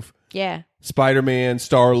move. Yeah. Spider-Man,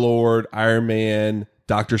 Star-Lord, Iron Man,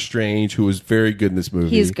 Doctor Strange, who was very good in this movie.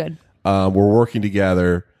 He's good. We're working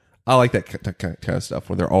together. I like that kind of stuff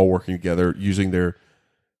when they're all working together using their.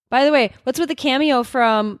 By the way, what's with the cameo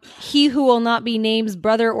from He Who Will Not Be Named's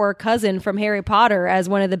brother or cousin from Harry Potter as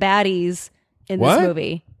one of the baddies in this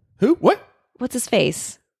movie? Who? What? What's his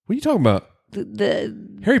face? What are you talking about? The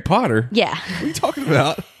Harry Potter? Yeah. What are you talking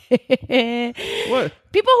about? What?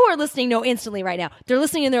 People who are listening know instantly right now. They're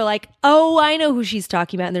listening and they're like, "Oh, I know who she's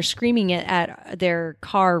talking about," and they're screaming it at their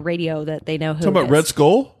car radio that they know who. Talking about Red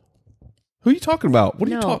Skull? Who are you talking about? What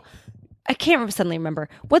are you talking? I can't suddenly remember.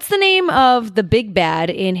 What's the name of the big bad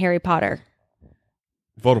in Harry Potter?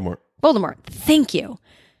 Voldemort. Thank you.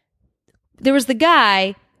 There was the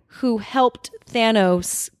guy who helped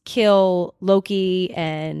Thanos kill Loki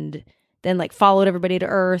and then followed everybody to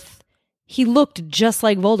Earth. He looked just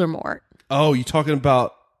like Voldemort. Oh, you talking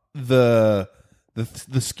about the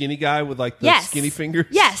skinny guy with the skinny fingers?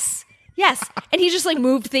 Yes. And he just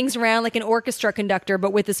moved things around like an orchestra conductor,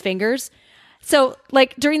 but with his fingers. So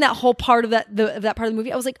during that whole part of that part of the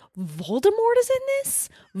movie, I was like, Voldemort is in this?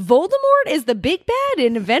 Voldemort is the big bad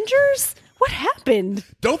in Avengers? What happened?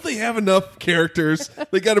 Don't they have enough characters?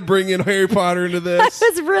 They got to bring in Harry Potter into this. I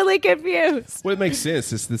was really confused. Well, it makes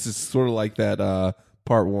sense. This is sort of like that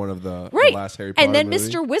part one of the last Harry Potter and then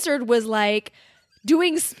movie. Mr. Wizard was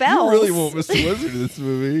doing spells. You really want Mr. Wizard in this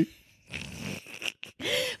movie.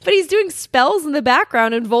 But he's doing spells in the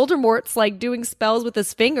background, and Voldemort's doing spells with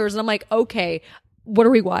his fingers. And I'm like, okay, what are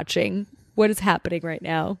we watching? What is happening right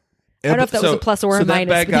now? I don't know if that was a plus or a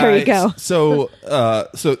minus, but there you go. So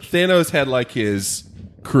Thanos had his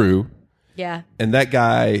crew. Yeah. And that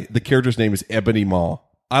guy, the character's name is Ebony Maw.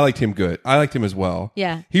 I liked him good. I liked him as well.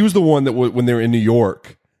 Yeah. He was the one that when they were in New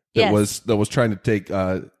York that Yes. was trying to take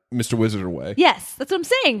Mr. Wizard away. Yes, that's what I'm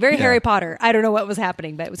saying. Very Harry Potter. I don't know what was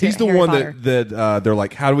happening, but it was He's the Harry one Potter. that they're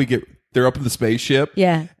like, how do we get? They're up in the spaceship.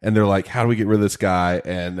 Yeah. And they're like, how do we get rid of this guy?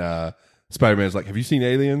 And Spider-Man's like, have you seen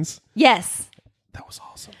Aliens? Yes. That was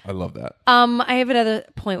awesome. I love that. I have another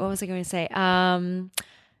point. What was I going to say?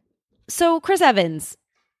 So Chris Evans.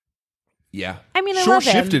 Yeah. I mean, I Short love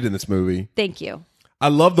him. shifted in this movie. Thank you. I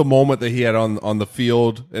love the moment that he had on the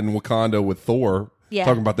field in Wakanda with Thor. Yeah.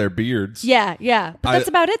 Talking about their beards. Yeah. But that's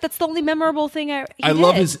about it. That's the only memorable thing he did.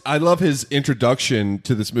 I love his introduction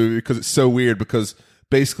to this movie because it's so weird because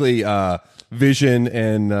basically Vision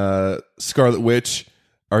and Scarlet Witch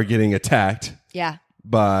are getting attacked. Yeah.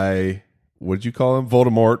 By what did you call him?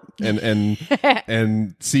 Voldemort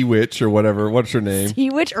and Sea Witch or whatever. What's her name? Sea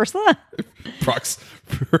Witch Ursula? Prox.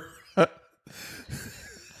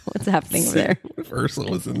 What's happening over there? What if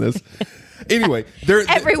Ursula was in this? Anyway,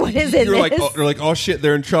 everyone is in this. They're like, oh shit,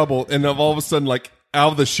 they're in trouble, and then all of a sudden, out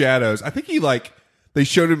of the shadows, I think they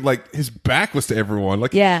showed him his back was to everyone.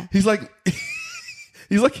 Yeah, he's in the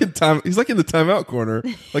timeout corner,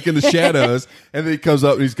 in the shadows, and then he comes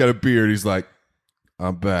up and he's got a beard. He's like,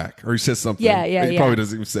 I'm back, or he says something. Yeah. He probably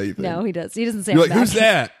doesn't even say anything. No, he does. He doesn't say. You're anything. who's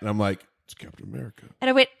that? And I'm like, it's Captain America. And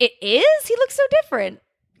I went, it is. He looks so different.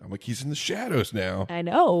 I'm like, he's in the shadows now. I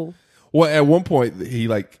know. Well, at one point, he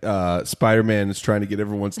Spider-Man is trying to get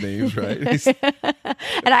everyone's names right, and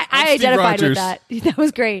I identified with that. That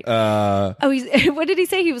was great. What did he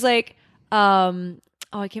say? He was like, I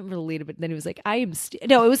can't remember the lead of it. Then he was like, I'm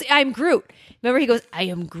Groot. Remember, he goes, I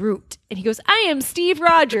am Groot, and he goes, I am Steve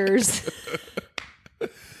Rogers.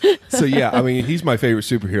 So yeah, I mean, he's my favorite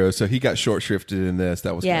superhero. So he got short shifted in this.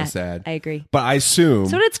 That was kind of sad. I agree. But I assume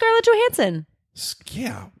so did Scarlett Johansson.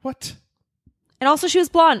 Yeah. What? And also, she was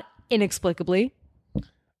blonde. Inexplicably.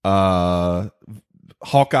 Hawkeye,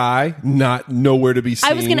 nowhere to be seen.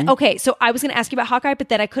 I was gonna ask you about Hawkeye, but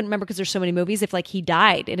then I couldn't remember because there's so many movies. If he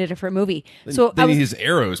died in a different movie, so his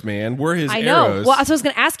arrows, man, where are his arrows? I know. Well, so I was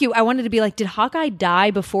gonna ask you. I wanted to be like, did Hawkeye die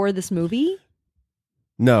before this movie?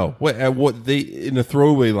 No. What they in the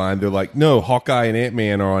throwaway line? They're like, no, Hawkeye and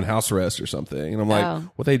Ant-Man are on house arrest or something, and I'm like,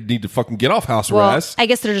 well, they need to fucking get off house arrest. I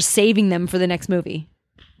guess they're just saving them for the next movie.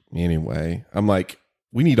 Anyway, I'm like,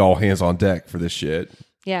 we need all hands on deck for this shit.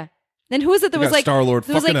 Yeah. Then who was it that You was got like Star-Lord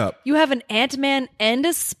that was fucking like, up. You have an Ant-Man and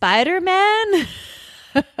a Spider-Man?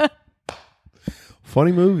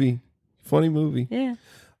 Funny movie. Yeah.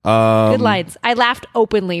 Good lines. I laughed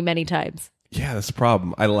openly many times. Yeah, that's the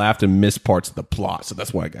problem. I laughed and missed parts of the plot, so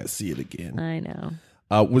that's why I got to see it again. I know.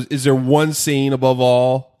 Is there one scene above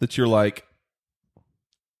all that you're like,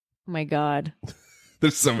 Oh my God.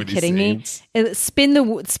 there's so many Kidding scenes. me? Spin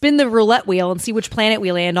the roulette wheel and see which planet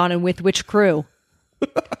we land on and with which crew.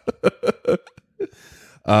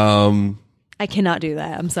 I cannot do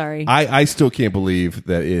that. I'm sorry. I still can't believe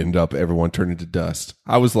that it ended up everyone turned into dust.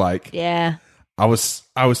 I was like, Yeah. I was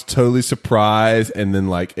totally surprised and then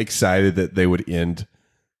like excited that they would end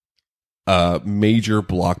a major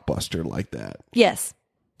blockbuster like that. Yes.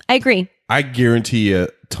 I agree. I guarantee you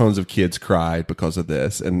tons of kids cried because of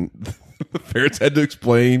this, and the parents had to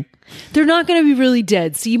explain. They're not going to be really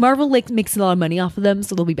dead. See, Marvel makes a lot of money off of them,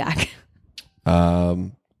 so they'll be back.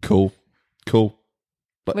 Cool.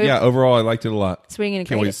 But Wait. yeah, overall, I liked it a lot. So we're going to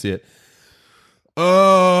Can't wait to see it.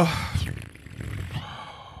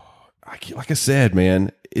 Like I said,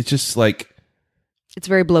 man, it's just like It's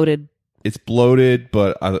very bloated. it's bloated,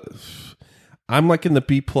 but I'm like in the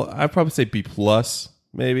B plus. I'd probably say B plus,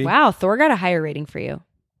 maybe. Wow, Thor got a higher rating for you.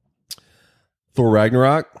 Thor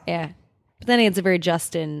Ragnarok. Yeah. But then it's a very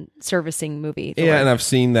Justin servicing movie. Thor. Yeah, and I've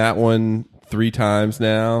seen that one 3 times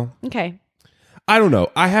now. Okay. I don't know.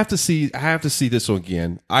 I have to see this one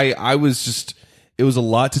again. I was just, it was a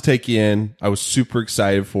lot to take in. I was super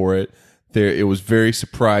excited for it. It was very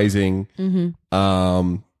surprising.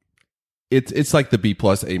 Mm-hmm. It's like the B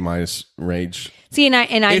plus A minus range. See, and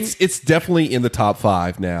I It's definitely in the top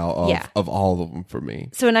 5 now Yeah. of all of them for me.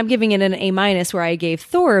 So, and I'm giving it an A minus where I gave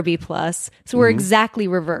Thor a B plus. So we're Mhm. exactly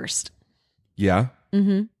reversed. Yeah.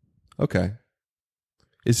 Mm-hmm. Okay.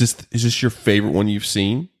 Is this your favorite one you've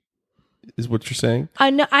seen? Is what you're saying?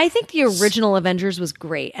 No, I think the original Avengers was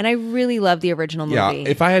great, and I really love the original movie. Yeah.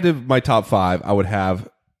 If I had to my top 5, I would have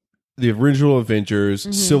the original Avengers,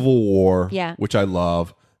 Civil War, Yeah. which I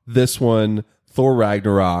love. This one, Thor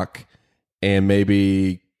Ragnarok, and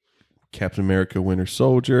maybe Captain America: Winter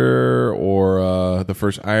Soldier or the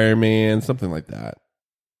first Iron Man, something like that.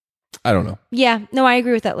 I don't know. Yeah, no, I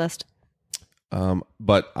agree with that list.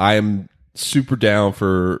 But I am super down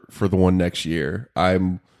for the one next year.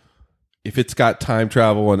 If it's got time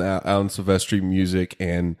travel and Alan Silvestri music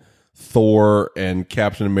and Thor and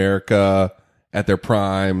Captain America at their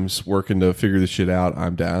primes working to figure this shit out,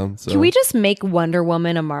 I'm down. So Can we just make Wonder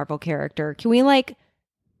Woman a Marvel character? Can we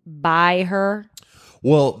buy her?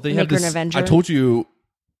 Well, they have Make her an this. Avenger? I told you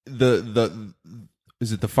the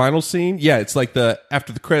is it the final scene? Yeah, it's like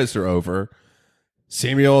after the credits are over.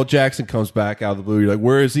 Samuel L. Jackson comes back out of the blue. You're like,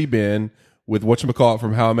 where has he been with whatchamacallit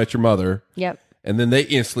from How I Met Your Mother? Yep. And then they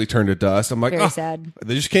instantly turn to dust. I'm like, Very sad.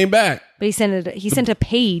 They just came back. But he sent a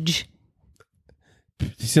page.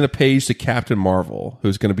 He sent a page to Captain Marvel,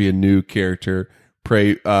 who's going to be a new character,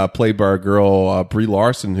 played by a girl, Brie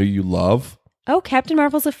Larson, who you love. Oh, Captain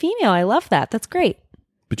Marvel's a female. I love that. That's great.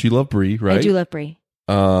 But you love Brie, right? I do love Brie.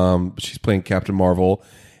 She's playing Captain Marvel,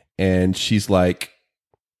 and she's like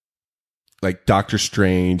Doctor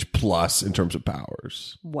Strange plus in terms of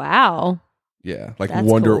powers. Wow. Yeah, like That's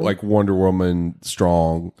Wonder cool. like Wonder Woman,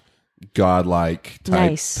 strong, godlike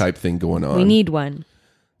type thing going on. We need one.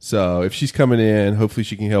 So if she's coming in, hopefully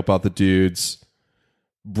she can help out the dudes.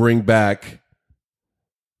 Bring back,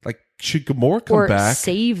 should Gamora come or back?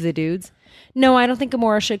 save the dudes. No, I don't think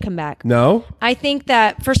Gamora should come back. No? I think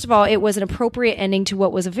that, first of all, it was an appropriate ending to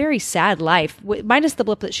what was a very sad life, minus the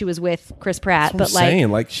blip that she was with Chris Pratt. That's what I'm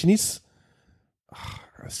saying. She needs.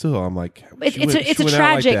 Still, I'm like, it's a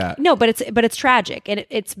tragic. No, but it's tragic, and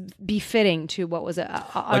it's befitting to what was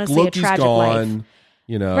honestly Loki's a tragic gone, life.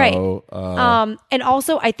 You know, right? And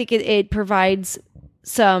also, I think it provides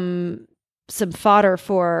some fodder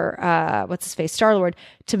for what's his face, Star-Lord,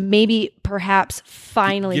 to maybe perhaps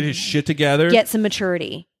finally get his shit together, get some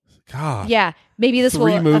maturity. God, yeah, maybe this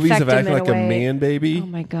 3 will movies affect of him acting in like a a way. man baby. Oh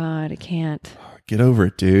my God, I can't. Get over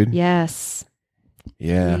it, dude. Yes.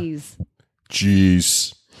 Yeah. Please.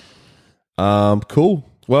 Jeez. Cool.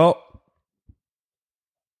 Well,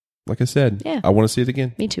 like I said, yeah. I want to see it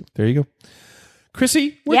again. Me too. There you go.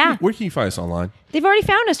 Chrissy, where can you find us online? They've already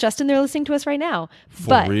found us, Justin. They're listening to us right now.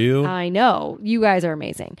 For real? I know. You guys are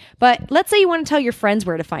amazing. But let's say you want to tell your friends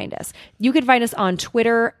where to find us. You can find us on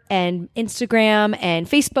Twitter and Instagram and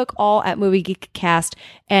Facebook, all at Movie Geek Cast.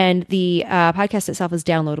 And the podcast itself is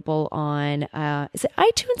downloadable on, is it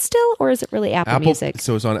iTunes still, or is it really Apple Music?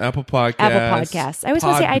 So it's on Apple Podcasts. Apple Podcasts. I always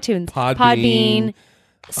want to say iTunes. Podbean,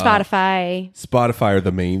 Spotify. Spotify are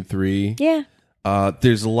the main 3. Yeah.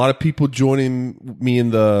 There's a lot of people joining me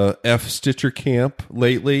in the F Stitcher camp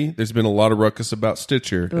lately. There's been a lot of ruckus about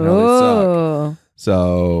Stitcher and how they suck.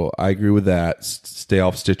 So I agree with that. Stay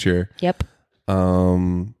off Stitcher. Yep.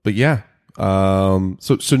 But yeah.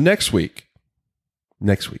 So next week,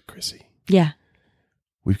 Chrissy. Yeah.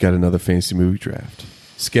 We've got another fantasy movie draft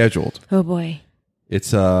scheduled. Oh boy.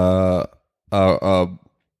 It's a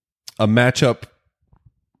matchup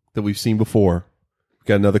that we've seen before. We've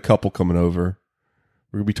got another couple coming over.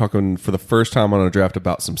 We're going to be talking for the first time on a draft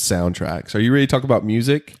about some soundtracks. Are you ready to talk about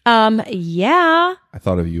music? Yeah. I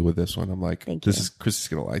thought of you with this one. I'm like, Thank Chris you. is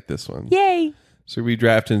going to like this one. Yay. So we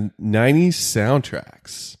drafting 90s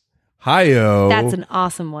soundtracks. Hi-yo. That's an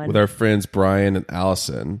awesome one. With our friends Brian and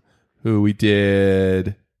Allison, who we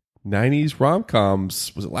did 90s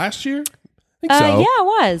rom-coms. Was it last year? I think so. Yeah, it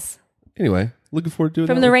was. Anyway, looking forward to doing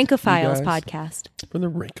From that the with you Rankophiles guys. podcast. From the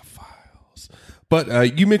Rankophiles.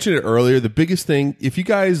 But you mentioned it earlier. The biggest thing, if you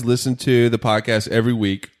guys listen to the podcast every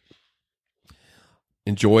week,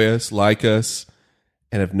 enjoy us, like us,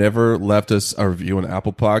 and have never left us a review on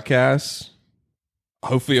Apple Podcasts,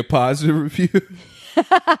 hopefully a positive review.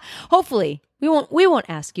 Hopefully. We won't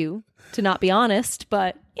ask you to not be honest,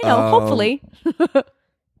 but hopefully.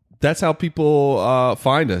 That's how people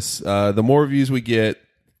find us. The more reviews we get,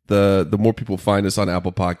 the more people find us on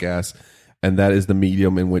Apple Podcasts, and that is the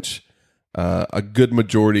medium in which a good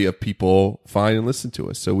majority of people find and listen to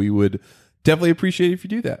us. So we would definitely appreciate it if you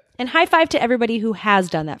do that. And high five to everybody who has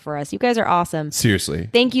done that for us. You guys are awesome. Seriously.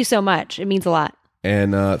 Thank you so much. It means a lot.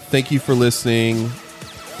 And thank you for listening.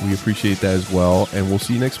 We appreciate that as well. And we'll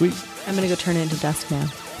see you next week. I'm going to go turn it into dust now.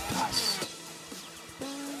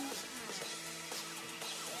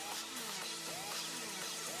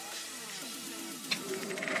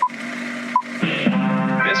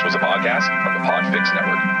 This was a podcast from the Podfix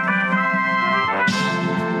Network.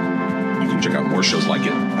 You can check out more shows like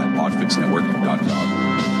it at podfixnetwork.com.